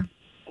seller.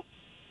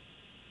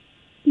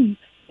 Is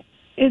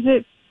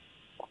it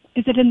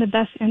in the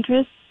best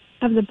interest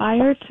of the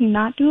buyer to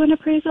not do an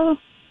appraisal?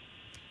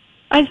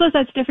 I suppose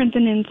that's different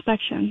than an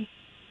inspection.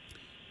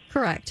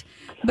 Correct.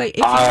 But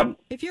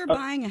if you're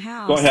buying a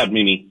house, go ahead,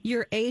 Mimi.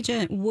 Your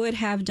agent would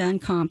have done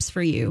comps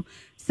for you.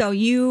 So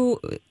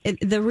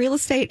the real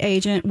estate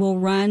agent will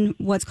run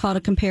what's called a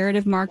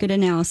comparative market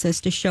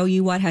analysis to show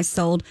you what has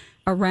sold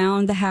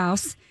around the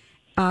house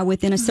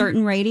within a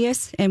certain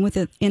radius and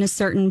in a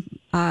certain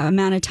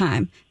amount of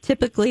time.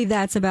 Typically,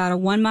 that's about a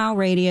 1 mile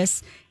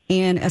radius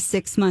and a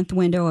 6-month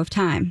window of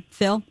time.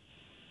 Phil?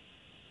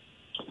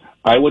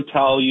 I would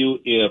tell you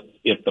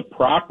if the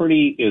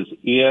property is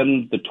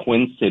in the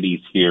Twin Cities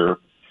here,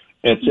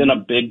 it's in a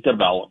big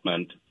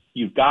development,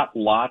 you've got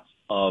lots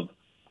of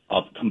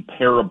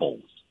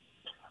comparables.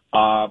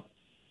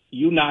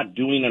 You not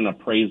doing an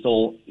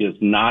appraisal is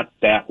not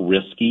that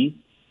risky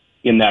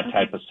in that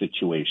type of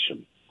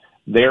situation.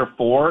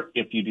 Therefore,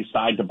 if you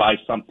decide to buy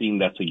something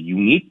that's a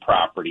unique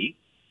property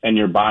and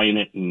you're buying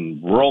it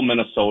in rural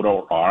Minnesota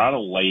or on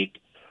a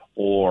lake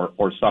or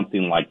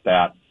something like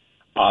that,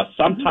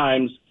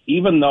 sometimes,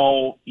 even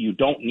though you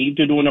don't need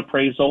to do an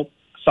appraisal,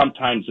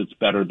 sometimes it's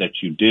better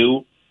that you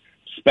do.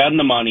 Spend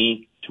the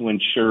money to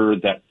ensure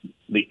that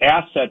the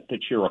asset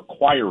that you're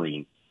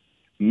acquiring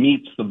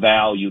meets the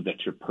value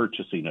that you're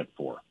purchasing it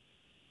for.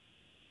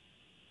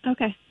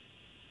 Okay.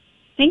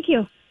 Thank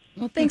you.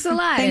 Well, thanks a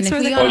lot. Thanks and for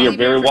if the we call. all You're leave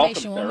your very welcome,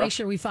 information, we'll Sarah. make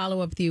sure we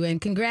follow up with you. And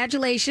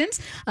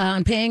congratulations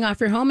on paying off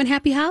your home, and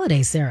happy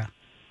holidays, Sarah.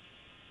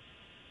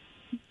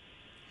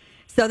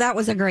 So that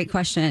was a great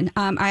question.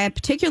 I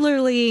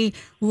particularly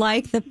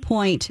like the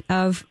point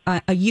of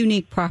a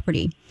unique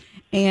property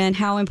and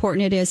how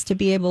important it is to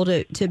be able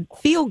to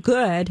feel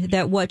good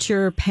that what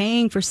you're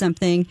paying for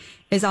something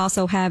is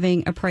also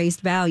having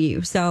appraised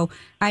value. So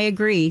I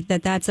agree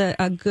that that's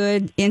a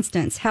good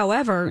instance.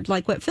 However,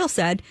 like what Phil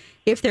said,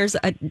 if there's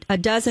a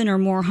dozen or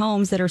more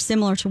homes that are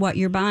similar to what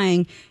you're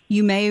buying,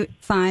 you may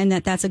find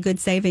that that's a good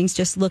savings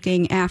just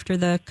looking after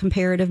the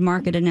comparative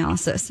market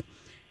analysis.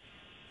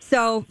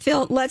 So,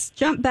 Phil, let's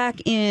jump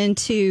back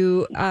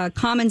into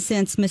common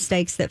sense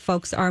mistakes that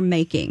folks are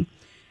making.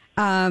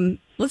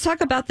 Let's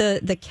talk about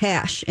the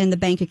cash and the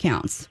bank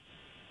accounts.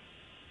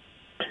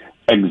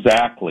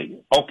 Exactly.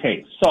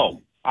 Okay,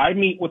 so I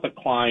meet with a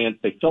client.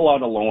 They fill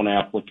out a loan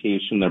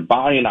application. They're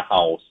buying a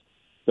house.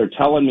 They're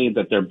telling me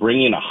that they're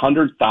bringing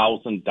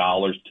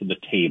 $100,000 to the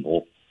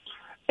table,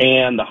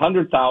 and the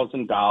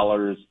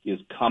 $100,000 is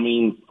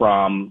coming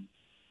from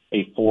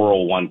a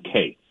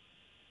 401k.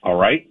 All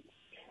right?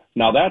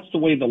 Now, that's the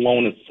way the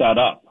loan is set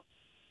up.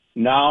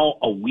 Now,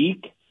 a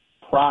week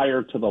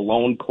prior to the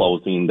loan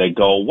closing, they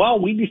go, well,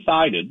 we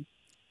decided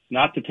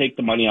not to take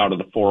the money out of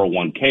the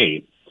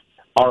 401k.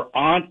 Our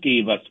aunt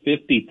gave us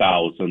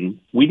 $50,000.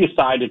 We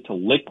decided to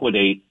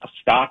liquidate a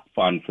stock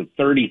fund for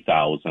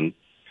 $30,000.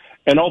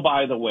 And oh,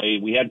 by the way,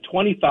 we had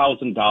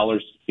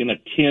 $20,000 in a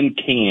tin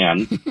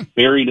can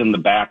buried in the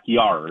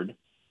backyard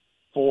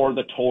for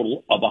the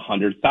total of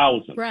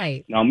 $100,000.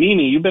 Right. Now,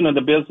 Mimi, you've been in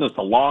the business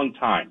a long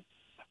time.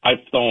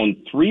 I've thrown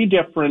 3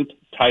 different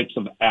types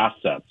of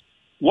assets.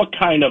 What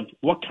kind of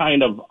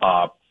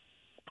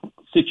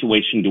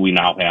situation do we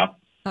now have?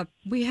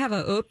 We have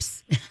a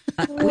oops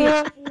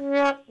and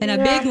a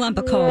big lump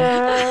of coal.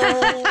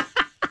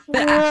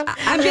 But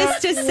I'm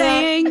just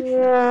saying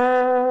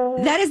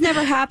that has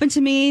never happened to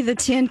me. The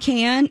tin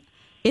can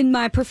in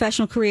my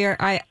professional career,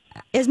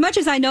 as much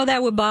as I know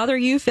that would bother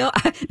you, Phil,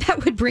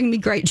 that would bring me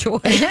great joy.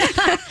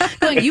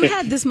 Like, you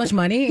had this much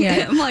money.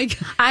 Yeah. I'm like,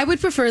 I would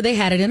prefer they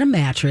had it in a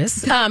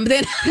mattress.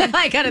 Then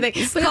I kind of think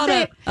it's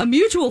called a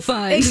mutual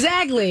fund.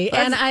 Exactly.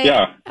 And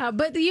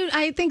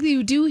I think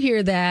you do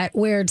hear that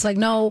where it's like,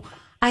 no,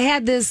 I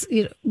had this.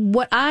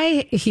 What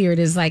I hear it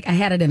is like I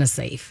had it in a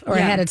safe, or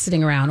I had it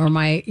sitting around, or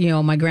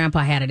my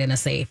grandpa had it in a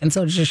safe, and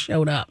so it just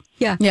showed up.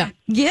 Yeah.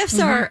 Gifts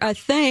are a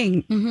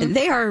thing. Mm-hmm.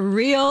 They are a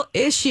real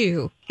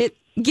issue.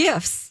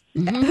 Gifts.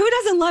 Mm-hmm. Who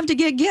doesn't love to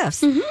get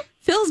gifts? Mm-hmm.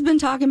 Phil's been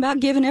talking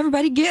about giving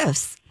everybody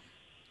gifts.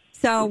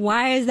 So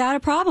why is that a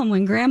problem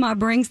when Grandma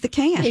brings the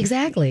can?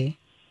 Exactly.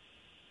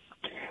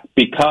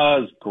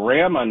 Because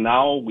Grandma,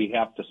 now we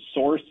have to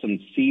source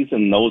and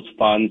season those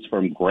funds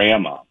from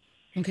Grandma.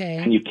 Okay.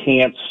 And you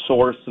can't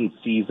source and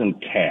season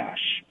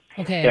cash.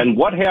 Okay. And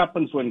what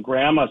happens when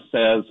Grandma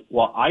says,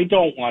 well, I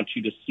don't want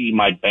you to see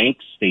my bank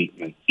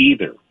statement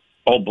either?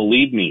 Oh,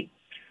 believe me,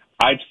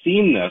 I've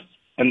seen this.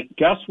 And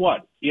guess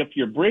what? If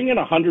you're bringing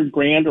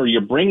 $100,000 or you're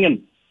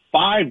bringing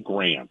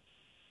 $5,000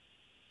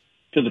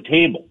 to the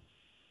table,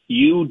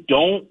 you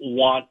don't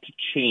want to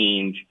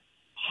change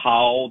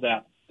how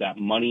that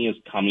money is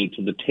coming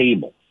to the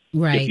table.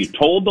 Right. If you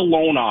told the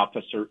loan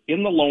officer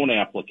in the loan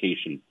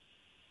application,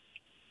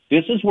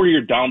 this is where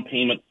your down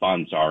payment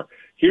funds are,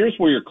 here's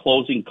where your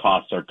closing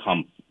costs are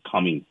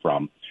coming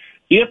from.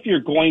 If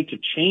you're going to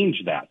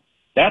change that,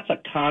 that's a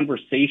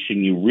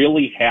conversation you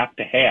really have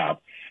to have.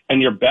 And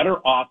you're better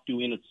off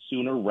doing it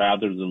sooner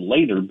rather than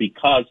later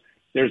because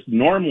there's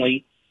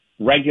normally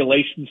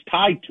regulations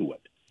tied to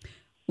it.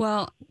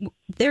 Well,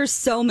 there's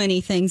so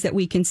many things that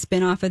we can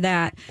spin off of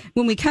that.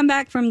 When we come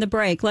back from the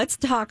break, let's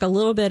talk a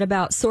little bit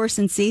about source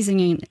and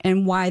seasoning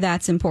and why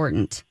that's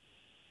important.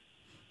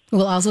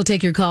 We'll also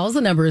take your calls.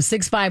 The number is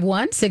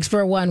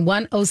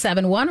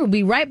 651-641-1071. We'll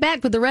be right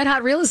back with the Red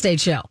Hot Real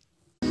Estate Show.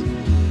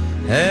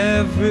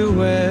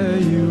 Everywhere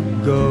you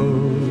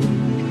go.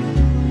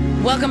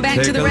 Welcome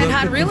back to the Red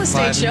Hot Real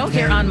Estate Show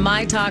here on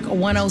My Talk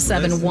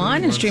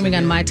 1071 and streaming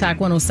on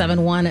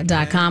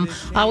MyTalk1071.com.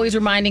 Always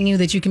reminding you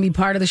that you can be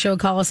part of the show.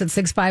 Call us at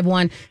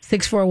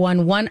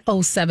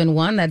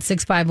 651-641-1071. That's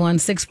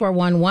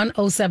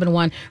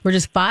 651-641-1071. We're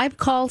just 5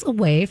 calls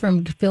away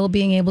from Phil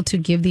being able to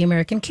give the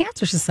American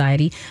Cancer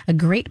Society a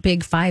great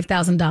big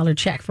 $5,000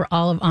 check for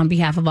on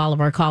behalf of all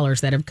of our callers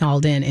that have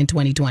called in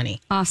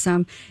 2020.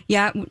 Awesome.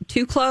 Yeah,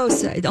 too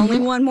close. Only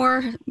one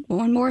more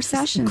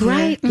session.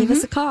 Great. Give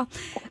us a call.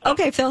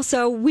 Okay, Phil,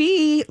 so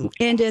we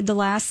ended the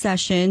last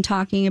session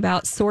talking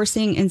about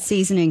sourcing and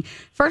seasoning.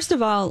 First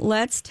of all,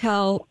 let's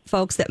tell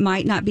folks that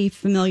might not be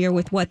familiar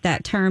with what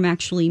that term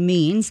actually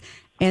means,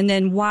 and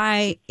then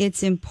why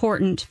it's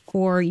important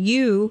for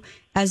you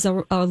as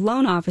a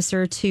loan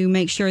officer to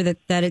make sure that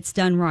it's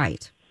done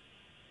right.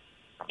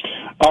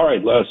 All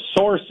right,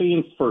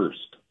 sourcing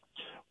first.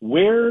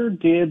 Where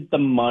did the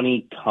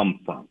money come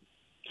from?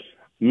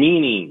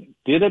 Meaning,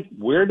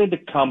 where did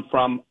it come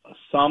from?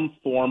 some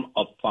form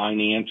of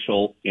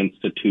financial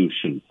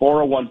institution,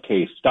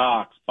 401k,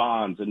 stocks,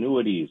 bonds,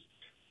 annuities,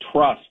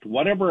 trust,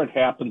 whatever it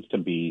happens to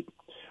be,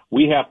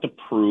 we have to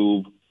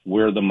prove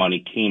where the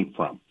money came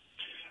from.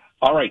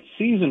 All right,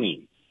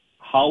 seasoning.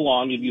 How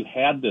long have you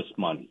had this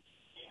money?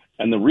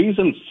 And the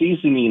reason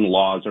seasoning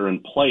laws are in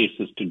place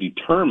is to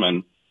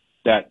determine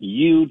that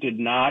you did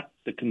not,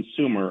 the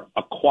consumer,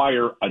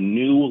 acquire a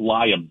new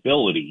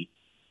liability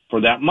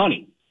for that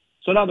money.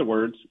 So in other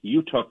words,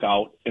 you took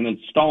out an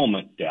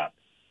installment debt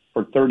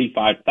for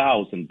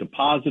 $35,000,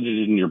 deposited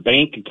it in your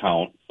bank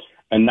account,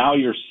 and now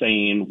you're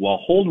saying, well,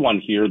 hold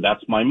one here,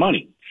 that's my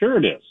money. Sure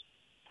it is.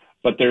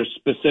 But there's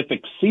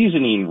specific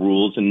seasoning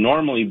rules, and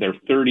normally they're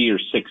 30 or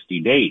 60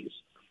 days.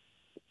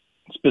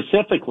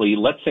 Specifically,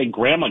 let's say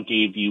grandma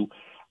gave you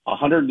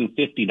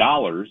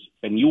 $150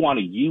 and you want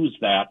to use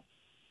that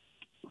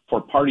for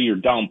part of your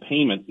down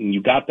payment, and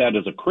you got that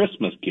as a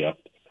Christmas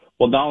gift.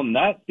 Well, now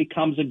that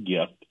becomes a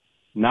gift.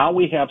 Now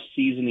we have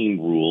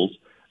seasoning rules.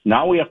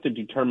 Now we have to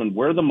determine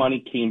where the money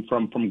came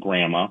from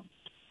grandma,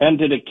 and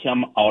did it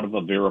come out of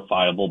a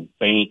verifiable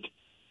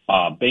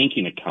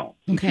banking account.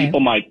 Okay. People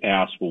might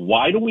ask, well,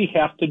 why do we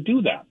have to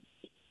do that?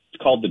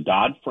 It's called the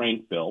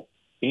Dodd-Frank bill,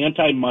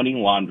 anti-money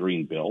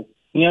laundering bill,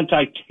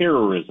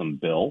 anti-terrorism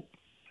bill.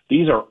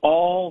 These are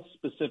all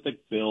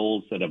specific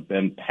bills that have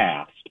been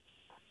passed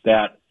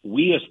that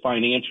we as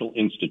financial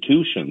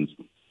institutions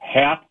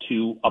have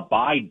to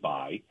abide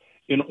by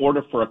in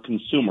order for a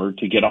consumer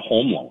to get a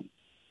home loan.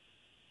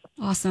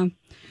 Awesome.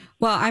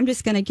 Well, I'm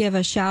just going to give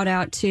a shout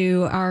out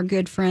to our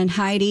good friend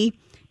Heidi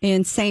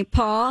in St.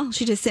 Paul.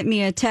 She just sent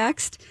me a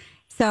text.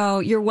 So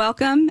you're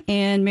welcome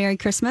and Merry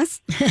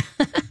Christmas.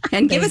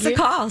 And give us a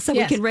call so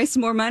we can raise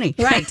some more money.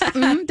 Right.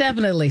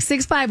 Definitely.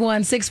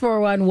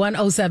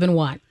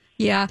 651-641-1071.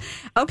 Yeah.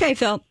 Okay,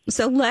 Phil.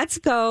 So let's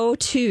go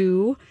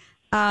to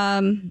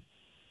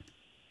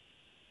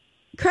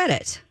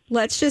credit.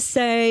 Let's just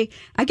say,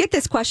 I get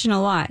this question a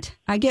lot.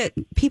 I get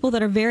people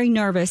that are very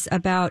nervous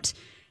about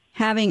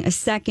having a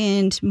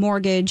second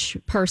mortgage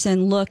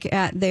person look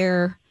at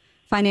their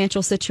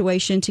financial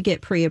situation to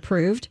get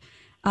pre-approved.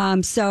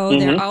 So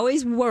they're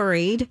always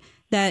worried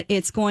that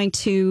it's going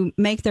to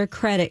make their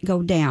credit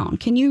go down.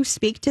 Can you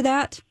speak to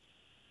that?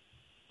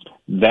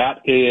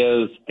 That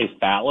is a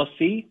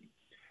fallacy.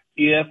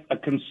 If a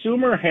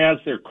consumer has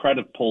their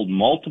credit pulled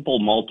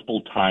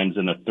multiple times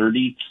in a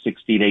 30,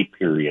 60-day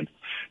period,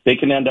 they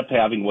can end up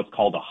having what's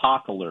called a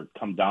hawk alert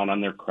come down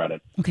on their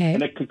credit. Okay.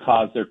 And it could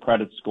cause their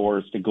credit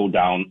scores to go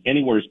down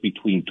anywhere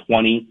between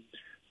 20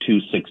 to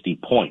 60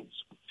 points.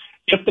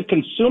 If the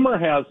consumer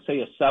has,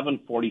 say, a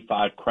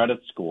 745 credit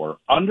score,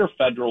 under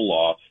federal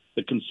law,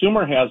 the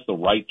consumer has the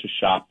right to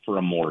shop for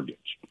a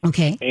mortgage.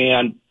 Okay.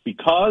 And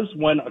because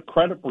when a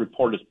credit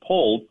report is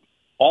pulled,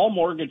 all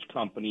mortgage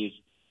companies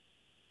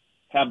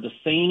have the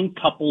same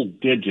couple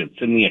digits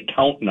in the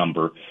account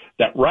number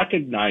that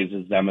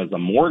recognizes them as a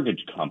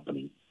mortgage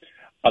company.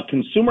 A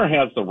consumer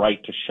has the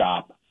right to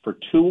shop for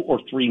 2 or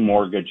 3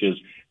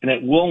 mortgages, and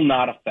it will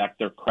not affect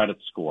their credit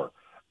score.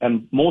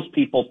 And most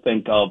people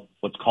think of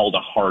what's called a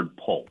hard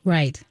pull.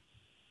 Right.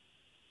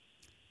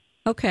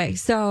 Okay,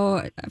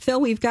 so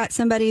Phil, we've got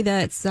somebody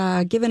that's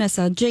giving us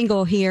a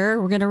jingle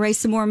here. We're going to raise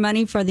some more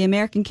money for the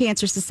American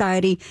Cancer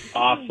Society.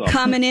 Awesome.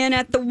 Coming in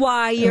at the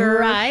wire.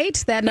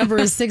 Right. That number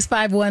is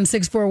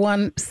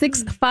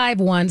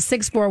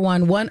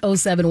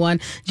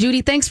 651-641-1071.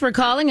 Judy, thanks for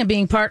calling and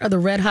being part of the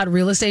Red Hot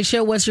Real Estate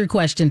Show. What's your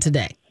question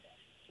today?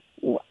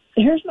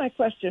 Here's my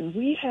question.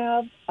 We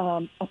have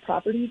a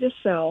property to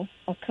sell.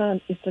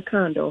 It's a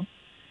condo,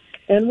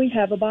 and we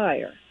have a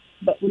buyer,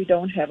 but we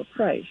don't have a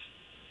price.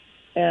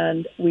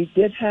 And we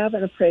did have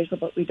an appraisal,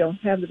 but we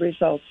don't have the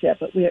results yet.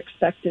 But we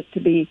expect it to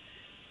be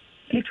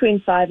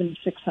between $500,000 and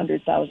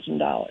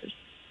 $600,000.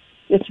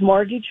 It's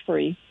mortgage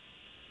free.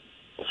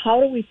 How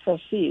do we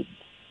proceed?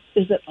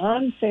 Is it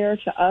unfair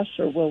to us,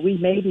 or will we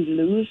maybe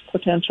lose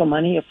potential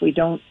money if we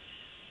don't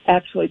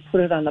actually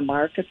put it on the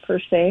market per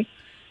se?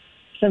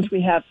 Since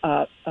we have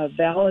a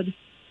valid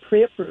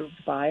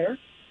pre-approved buyer?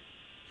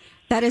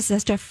 That is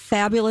just a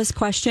fabulous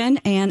question.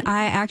 And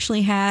I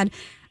actually had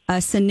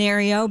a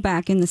scenario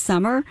back in the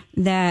summer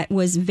that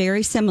was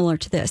very similar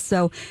to this.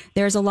 So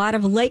there's a lot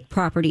of lake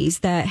properties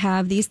that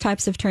have these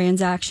types of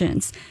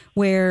transactions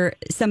where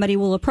somebody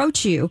will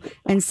approach you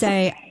and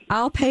say,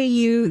 I'll pay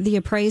you the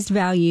appraised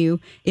value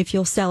if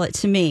you'll sell it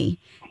to me.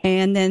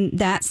 And then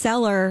that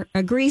seller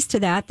agrees to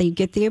that. They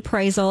get the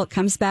appraisal. It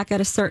comes back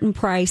at a certain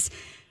price.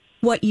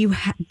 What you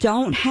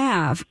don't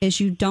have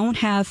is you don't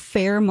have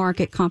fair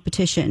market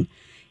competition.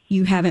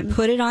 You haven't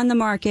put it on the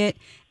market,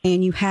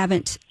 and you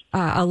haven't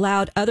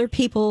allowed other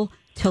people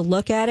to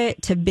look at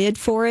it, to bid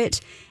for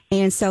it.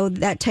 And so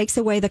that takes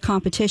away the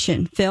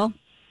competition. Phil?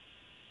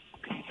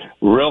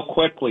 Real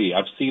quickly,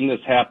 I've seen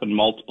this happen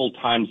multiple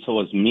times,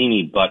 so has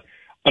Mimi, but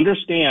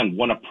understand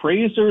when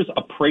appraisers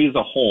appraise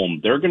a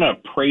home, they're going to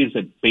appraise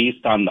it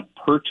based on the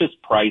purchase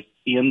price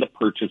in the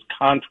purchase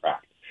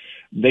contract.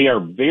 They are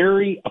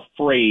very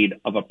afraid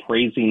of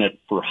appraising it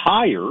for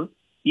higher,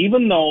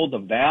 even though the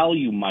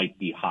value might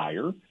be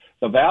higher,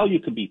 The value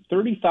could be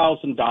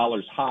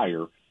 $30,000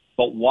 higher,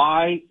 but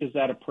why is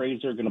that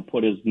appraiser going to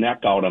put his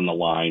neck out on the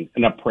line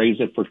and appraise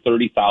it for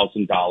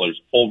 $30,000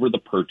 over the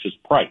purchase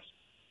price?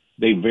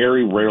 They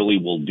very rarely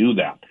will do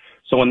that.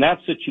 So in that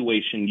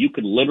situation, you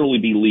could literally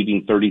be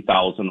leaving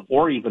 $30,000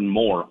 or even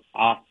more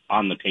off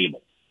on the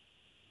table.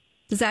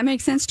 Does that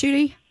make sense,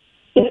 Judy?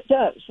 It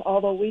does,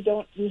 although we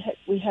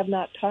have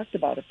not talked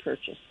about a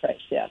purchase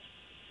price yet.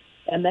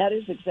 And that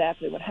is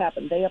exactly what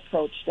happened. They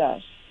approached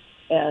us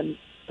and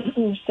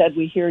said,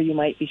 we hear you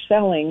might be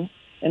selling,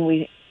 and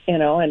we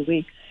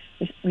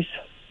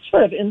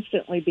sort of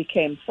instantly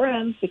became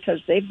friends because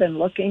they've been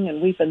looking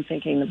and we've been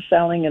thinking of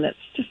selling, and it's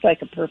just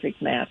like a perfect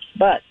match.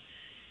 But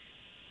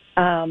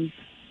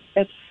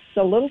it's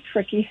a little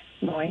tricky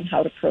knowing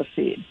how to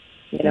proceed.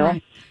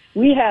 Right.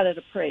 We had it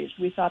appraised.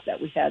 We thought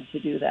that we had to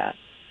do that.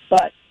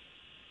 But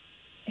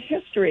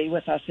history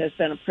with us has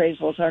been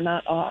appraisals are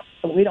not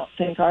we don't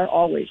think are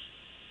always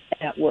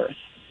at worth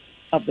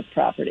of the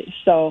property.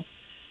 So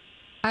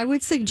I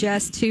would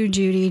suggest too,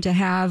 Judy, to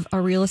have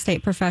a real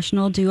estate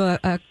professional do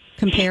a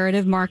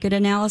comparative market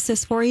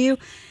analysis for you,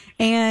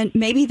 and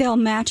maybe they'll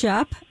match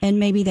up and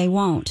maybe they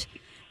won't.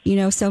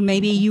 So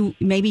maybe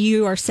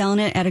you are selling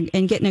it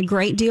and getting a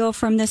great deal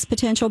from this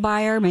potential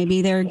buyer.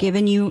 Maybe they're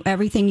giving you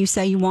everything you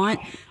say you want,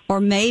 or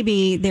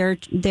maybe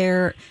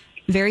they're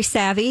very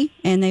savvy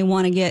and they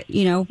want to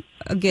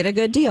get a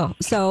good deal.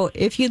 So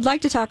if you'd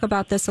like to talk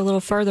about this a little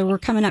further, we're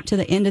coming up to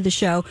the end of the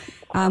show.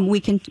 We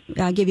can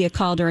give you a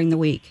call during the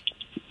week.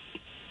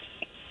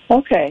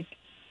 Okay.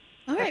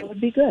 All right. That would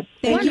be good.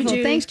 Wonderful. you,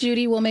 Judy. Thanks,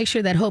 Judy. We'll make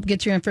sure that Hope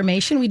gets your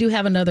information. We do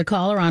have another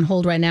caller on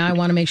hold right now. I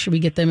want to make sure we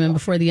get them in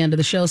before the end of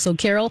the show. So,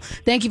 Carol,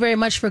 thank you very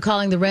much for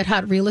calling the Red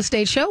Hot Real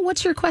Estate Show.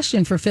 What's your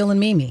question for Phil and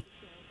Mimi?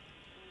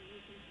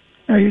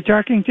 Are you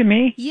talking to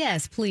me?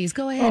 Yes, please.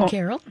 Go ahead,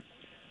 Carol.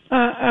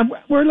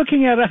 We're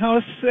looking at a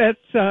house that's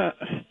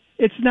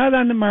it's not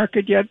on the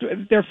market yet.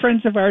 They're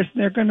friends of ours,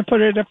 and they're going to put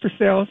it up for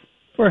sale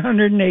for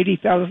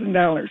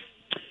 $180,000.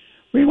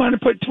 We want to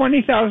put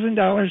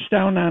 $20,000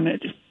 down on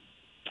it.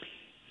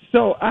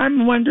 So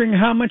I'm wondering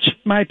how much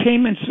my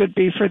payments would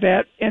be for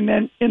that. And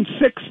then in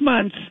 6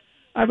 months,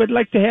 I would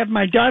like to have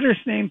my daughter's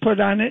name put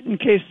on it in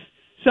case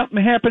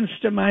something happens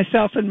to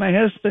myself and my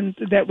husband,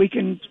 that we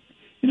can,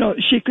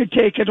 she could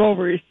take it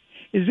over. Is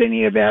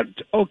any of that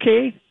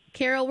okay?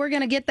 Carol, we're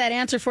going to get that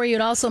answer for you,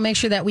 and also make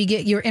sure that we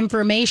get your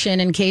information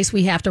in case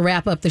we have to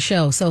wrap up the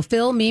show. So,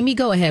 Phil, Mimi,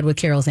 go ahead with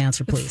Carol's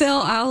answer, please.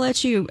 Phil, I'll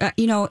let you,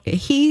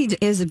 he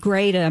is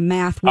great at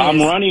math whiz.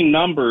 I'm running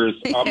numbers.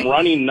 You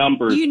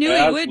knew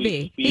as he would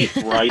we be.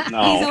 speak right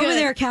now. He's over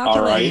there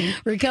calculating. All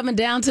right. We're coming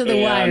down to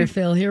the wire,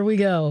 Phil. Here we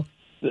go.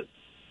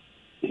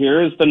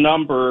 Here is the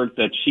number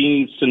that she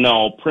needs to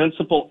know.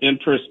 Principal,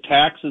 interest,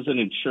 taxes, and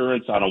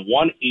insurance on a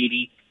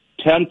 180,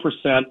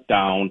 10%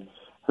 down.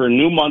 Her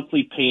new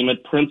monthly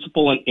payment,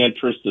 principal and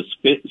interest, is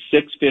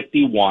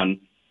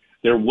 $651.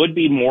 There would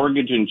be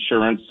mortgage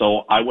insurance,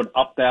 so I would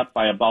up that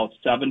by about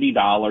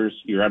 $70.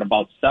 You're at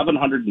about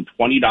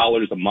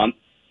 $720 a month,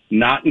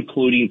 not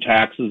including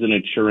taxes and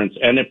insurance,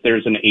 and if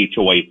there's an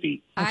HOA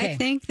fee. Okay. I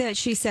think that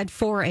she said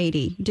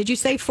 480. Did you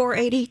say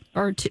 480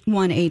 or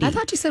 180? I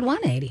thought you said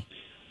 180.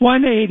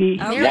 180.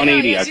 Okay.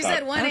 180. Yes, you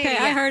said 180. Okay,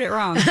 I heard it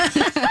wrong.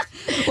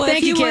 Well,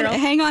 Thank you, Carol.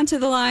 Hang on to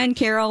the line,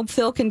 Carol.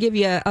 Phil can give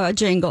you a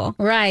jingle.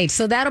 Right.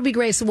 So that'll be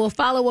great. So we'll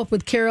follow up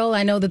with Carol.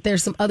 I know that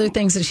there's some other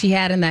things that she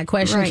had in that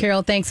question. Right.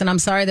 Carol, thanks. And I'm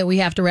sorry that we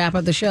have to wrap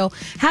up the show.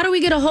 How do we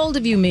get a hold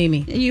of you,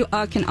 Mimi? You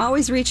can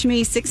always reach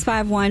me,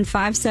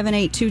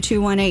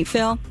 651-578-2218.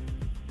 Phil?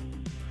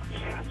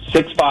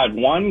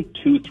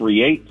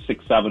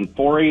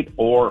 651-238-6748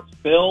 or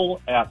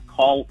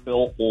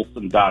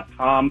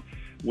phil@callphilolson.com.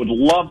 Would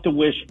love to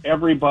wish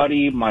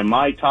everybody,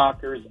 my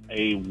Talkers,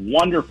 a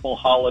wonderful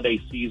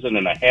holiday season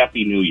and a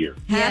Happy New Year.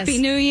 Happy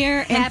New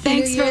Year, and Happy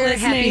thanks New Year, for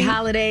listening. Happy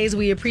holidays.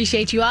 We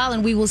appreciate you all,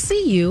 and we will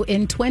see you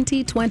in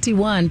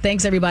 2021.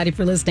 Thanks, everybody,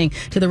 for listening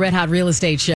to the Red Hot Real Estate Show.